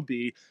always will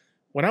be.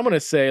 When I'm going to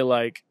say,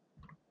 like,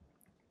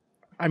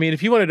 I mean,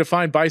 if you want to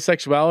define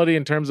bisexuality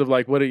in terms of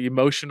like what an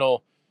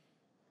emotional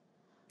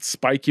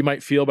spike you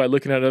might feel by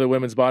looking at another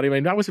woman's body, I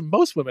mean, I would say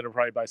most women are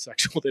probably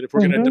bisexual. That if we're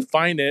going to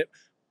define it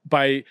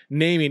by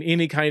naming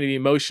any kind of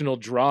emotional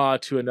draw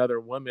to another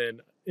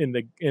woman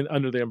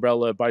under the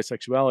umbrella of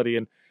bisexuality,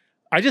 and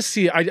I just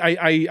see, I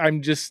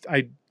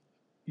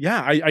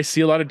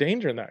see a lot of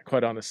danger in that,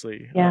 quite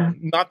honestly. Yeah.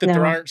 Not that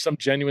there aren't some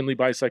genuinely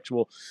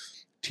bisexual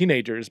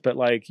teenagers, but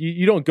like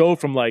you don't go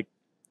from like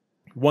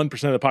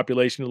 1% of the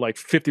population to like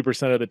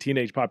 50% of the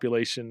teenage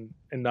population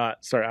and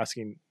not start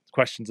asking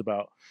questions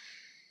about,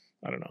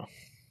 I don't know.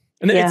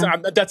 And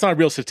that's not a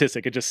real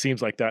statistic. It just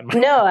seems like that.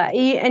 No,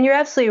 and you're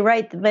absolutely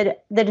right.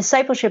 But the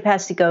discipleship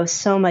has to go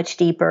so much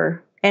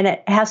deeper, and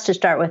it has to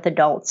start with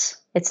adults.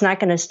 It's not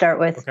going to start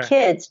with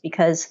kids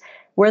because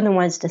we're the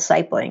ones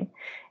discipling.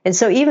 And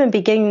so even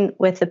beginning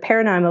with the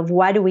paradigm of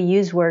why do we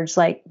use words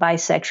like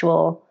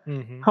bisexual,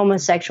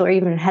 homosexual, or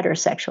even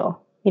heterosexual?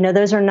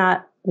 Those are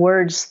not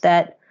words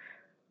that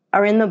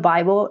are in the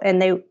Bible,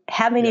 and they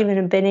haven't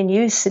even been in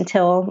use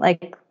until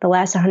like the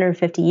last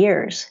 150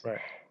 years. Right.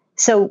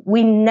 So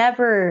we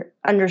never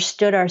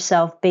understood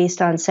ourselves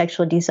based on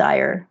sexual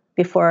desire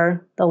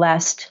before the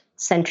last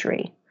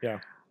century.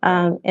 Yeah.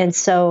 And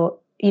so,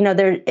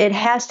 it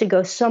has to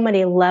go so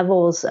many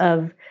levels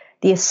of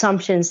the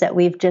assumptions that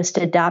we've just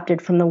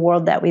adopted from the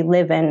world that we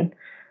live in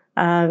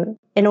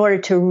in order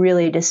to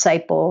really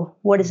disciple,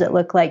 what does it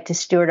look like to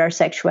steward our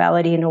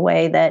sexuality in a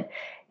way that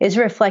is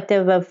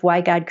reflective of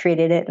why God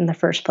created it in the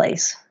first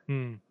place?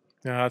 Yeah,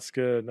 that's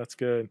good. That's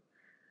good.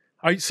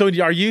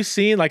 Are you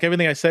seeing, like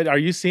everything I said, are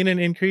you seeing an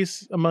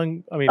increase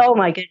among, Oh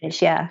my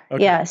goodness. Yeah.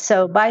 Okay. Yeah.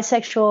 So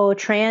bisexual,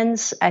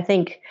 trans, I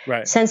think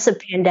Right. since the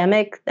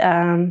pandemic,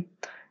 the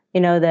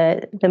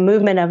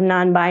movement of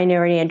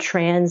non-binary and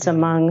trans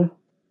among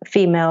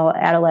female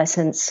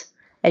adolescents,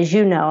 as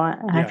you know,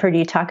 I've heard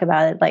you talk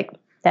about it, like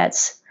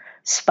that's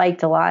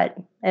spiked a lot,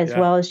 as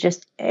well as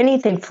just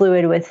anything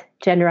fluid with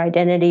gender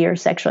identity or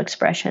sexual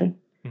expression.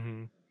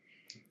 Mm-hmm.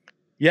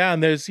 Yeah.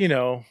 And there's,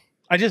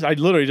 I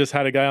literally just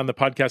had a guy on the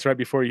podcast right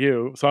before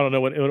you, so I don't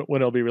know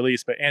when it'll be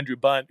released, but Andrew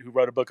Bunt, who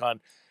wrote a book on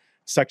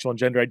sexual and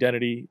gender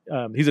identity.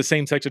 He's a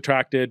same-sex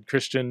attracted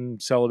Christian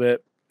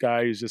celibate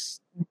guy who's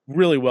just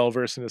really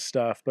well-versed in his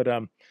stuff. But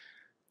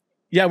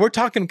we're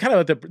talking kind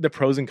of about the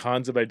pros and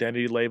cons of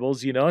identity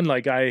labels, and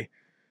like I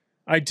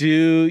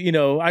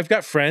do, I've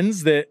got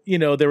friends that,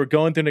 they were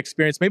going through an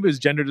experience, maybe it was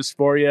gender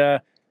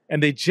dysphoria,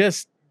 and they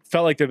just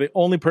felt like they're the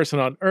only person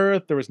on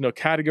earth. There was no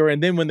category.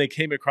 And then when they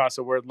came across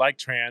a word like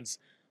trans,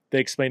 they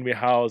explained to me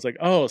how I was like,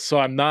 oh, so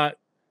I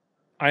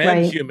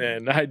am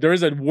human.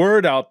 There's a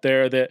word out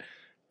there that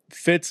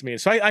fits me.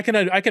 So I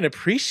can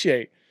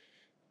appreciate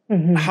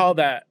how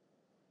that,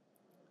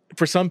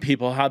 for some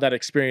people, how that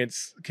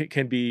experience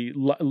can be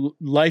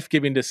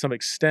life-giving to some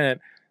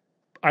extent.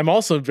 I'm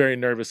also very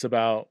nervous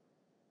about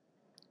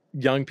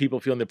young people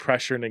feeling the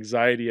pressure and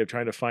anxiety of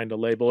trying to find a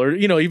label, or,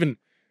 even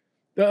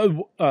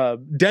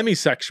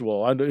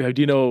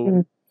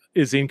demisexual,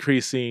 is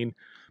increasing.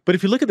 But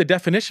if you look at the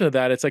definition of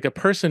that, it's like a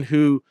person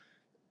who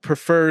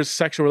prefers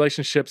sexual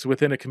relationships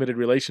within a committed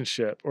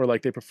relationship, or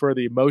like they prefer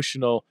the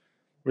emotional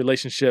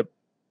relationship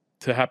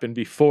to happen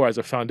as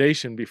a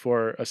foundation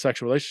before a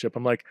sexual relationship.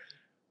 I'm like,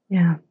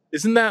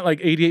 isn't that like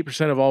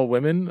 88% of all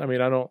women? I mean,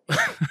 I don't.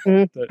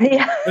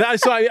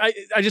 So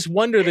I just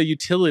wonder the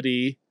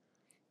utility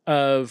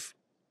of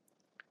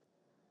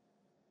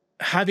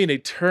having a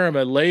term,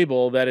 a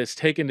label that is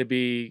taken to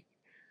be,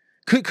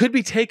 could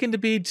be taken to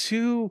be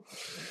too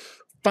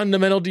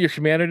fundamental to your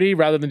humanity,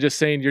 rather than just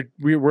saying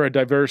we're a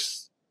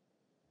diverse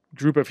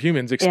group of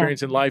humans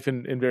experiencing life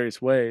in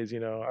various ways. I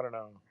don't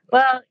know.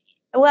 Well,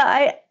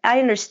 I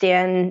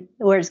understand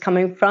where it's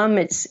coming from.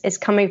 It's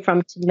coming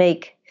from to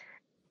make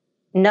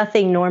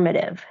nothing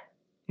normative.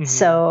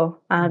 So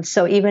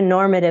even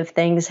normative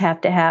things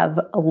have to have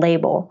a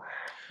label.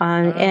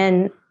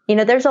 And,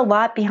 there's a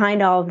lot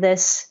behind all of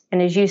this.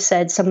 And as you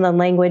said, some of the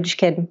language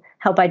can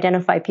help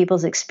identify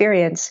people's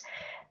experience.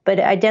 But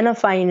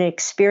identifying an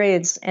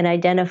experience and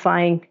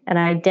identifying an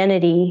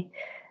identity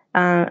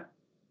are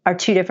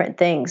two different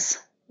things.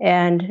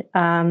 And,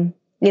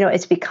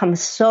 it's become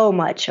so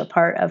much a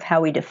part of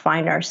how we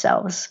define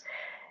ourselves.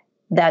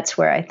 That's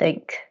where I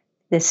think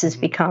this has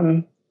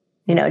become,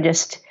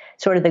 just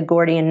sort of the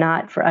Gordian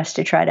knot for us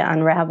to try to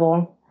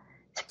unravel,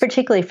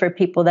 particularly for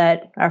people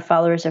that are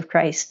followers of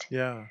Christ.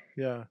 Yeah,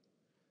 yeah.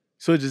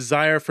 So a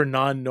desire for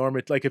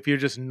non-normative, like if you're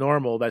just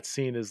normal, that's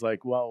seen as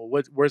like, well,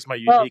 where's my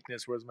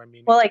uniqueness? Where's my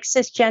meaning? Well, like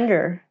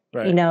cisgender,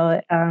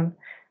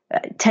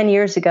 10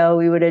 years ago,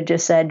 we would have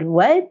just said,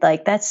 what?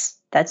 Like that's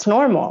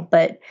normal.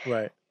 But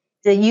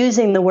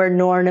using the word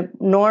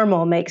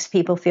normal makes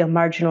people feel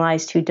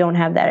marginalized who don't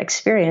have that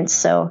experience.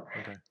 So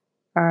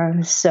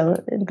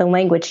the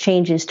language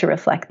changes to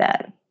reflect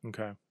that.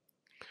 Okay.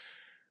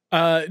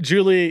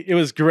 Juli, it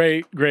was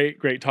great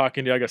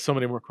talking to you. I got so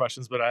many more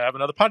questions, but I have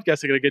another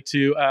podcast I got to get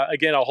to.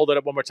 Again, I'll hold it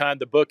up one more time.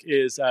 The book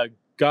is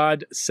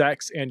God,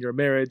 Sex, and Your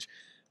Marriage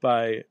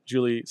by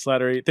Juli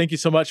Slattery. Thank you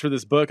so much for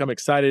this book. I'm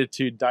excited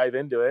to dive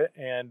into it.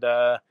 And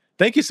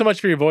thank you so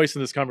much for your voice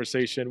in this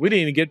conversation. We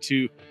didn't even get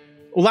to,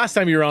 last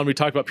time you were on, we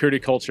talked about purity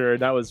culture,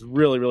 and that was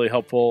really, really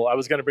helpful. I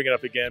was going to bring it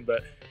up again,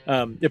 but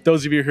if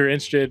those of you who are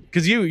interested,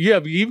 because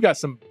you've got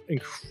some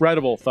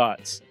incredible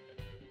thoughts,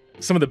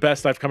 some of the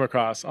best I've come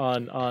across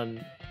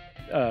on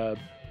the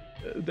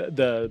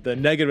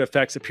negative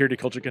effects that purity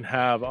culture can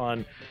have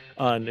on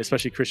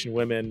especially Christian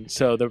women.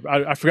 So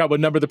I forgot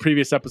what number the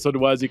previous episode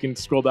was. You can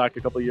scroll back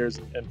a couple of years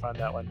and find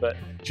that one. But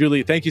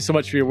Juli, thank you so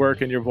much for your work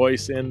and your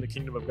voice in the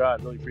kingdom of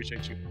God. Really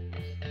appreciate you.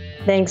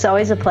 Thanks.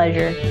 Always a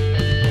pleasure.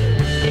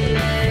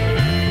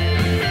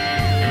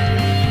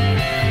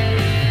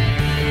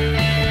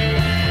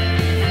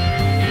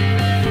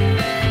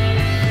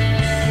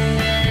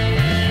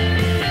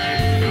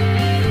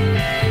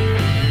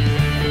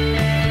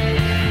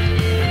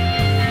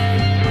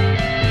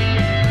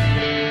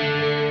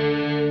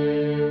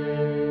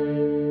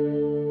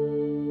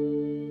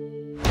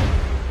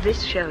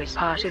 This show is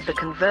part of the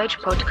Converge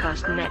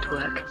Podcast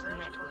Network.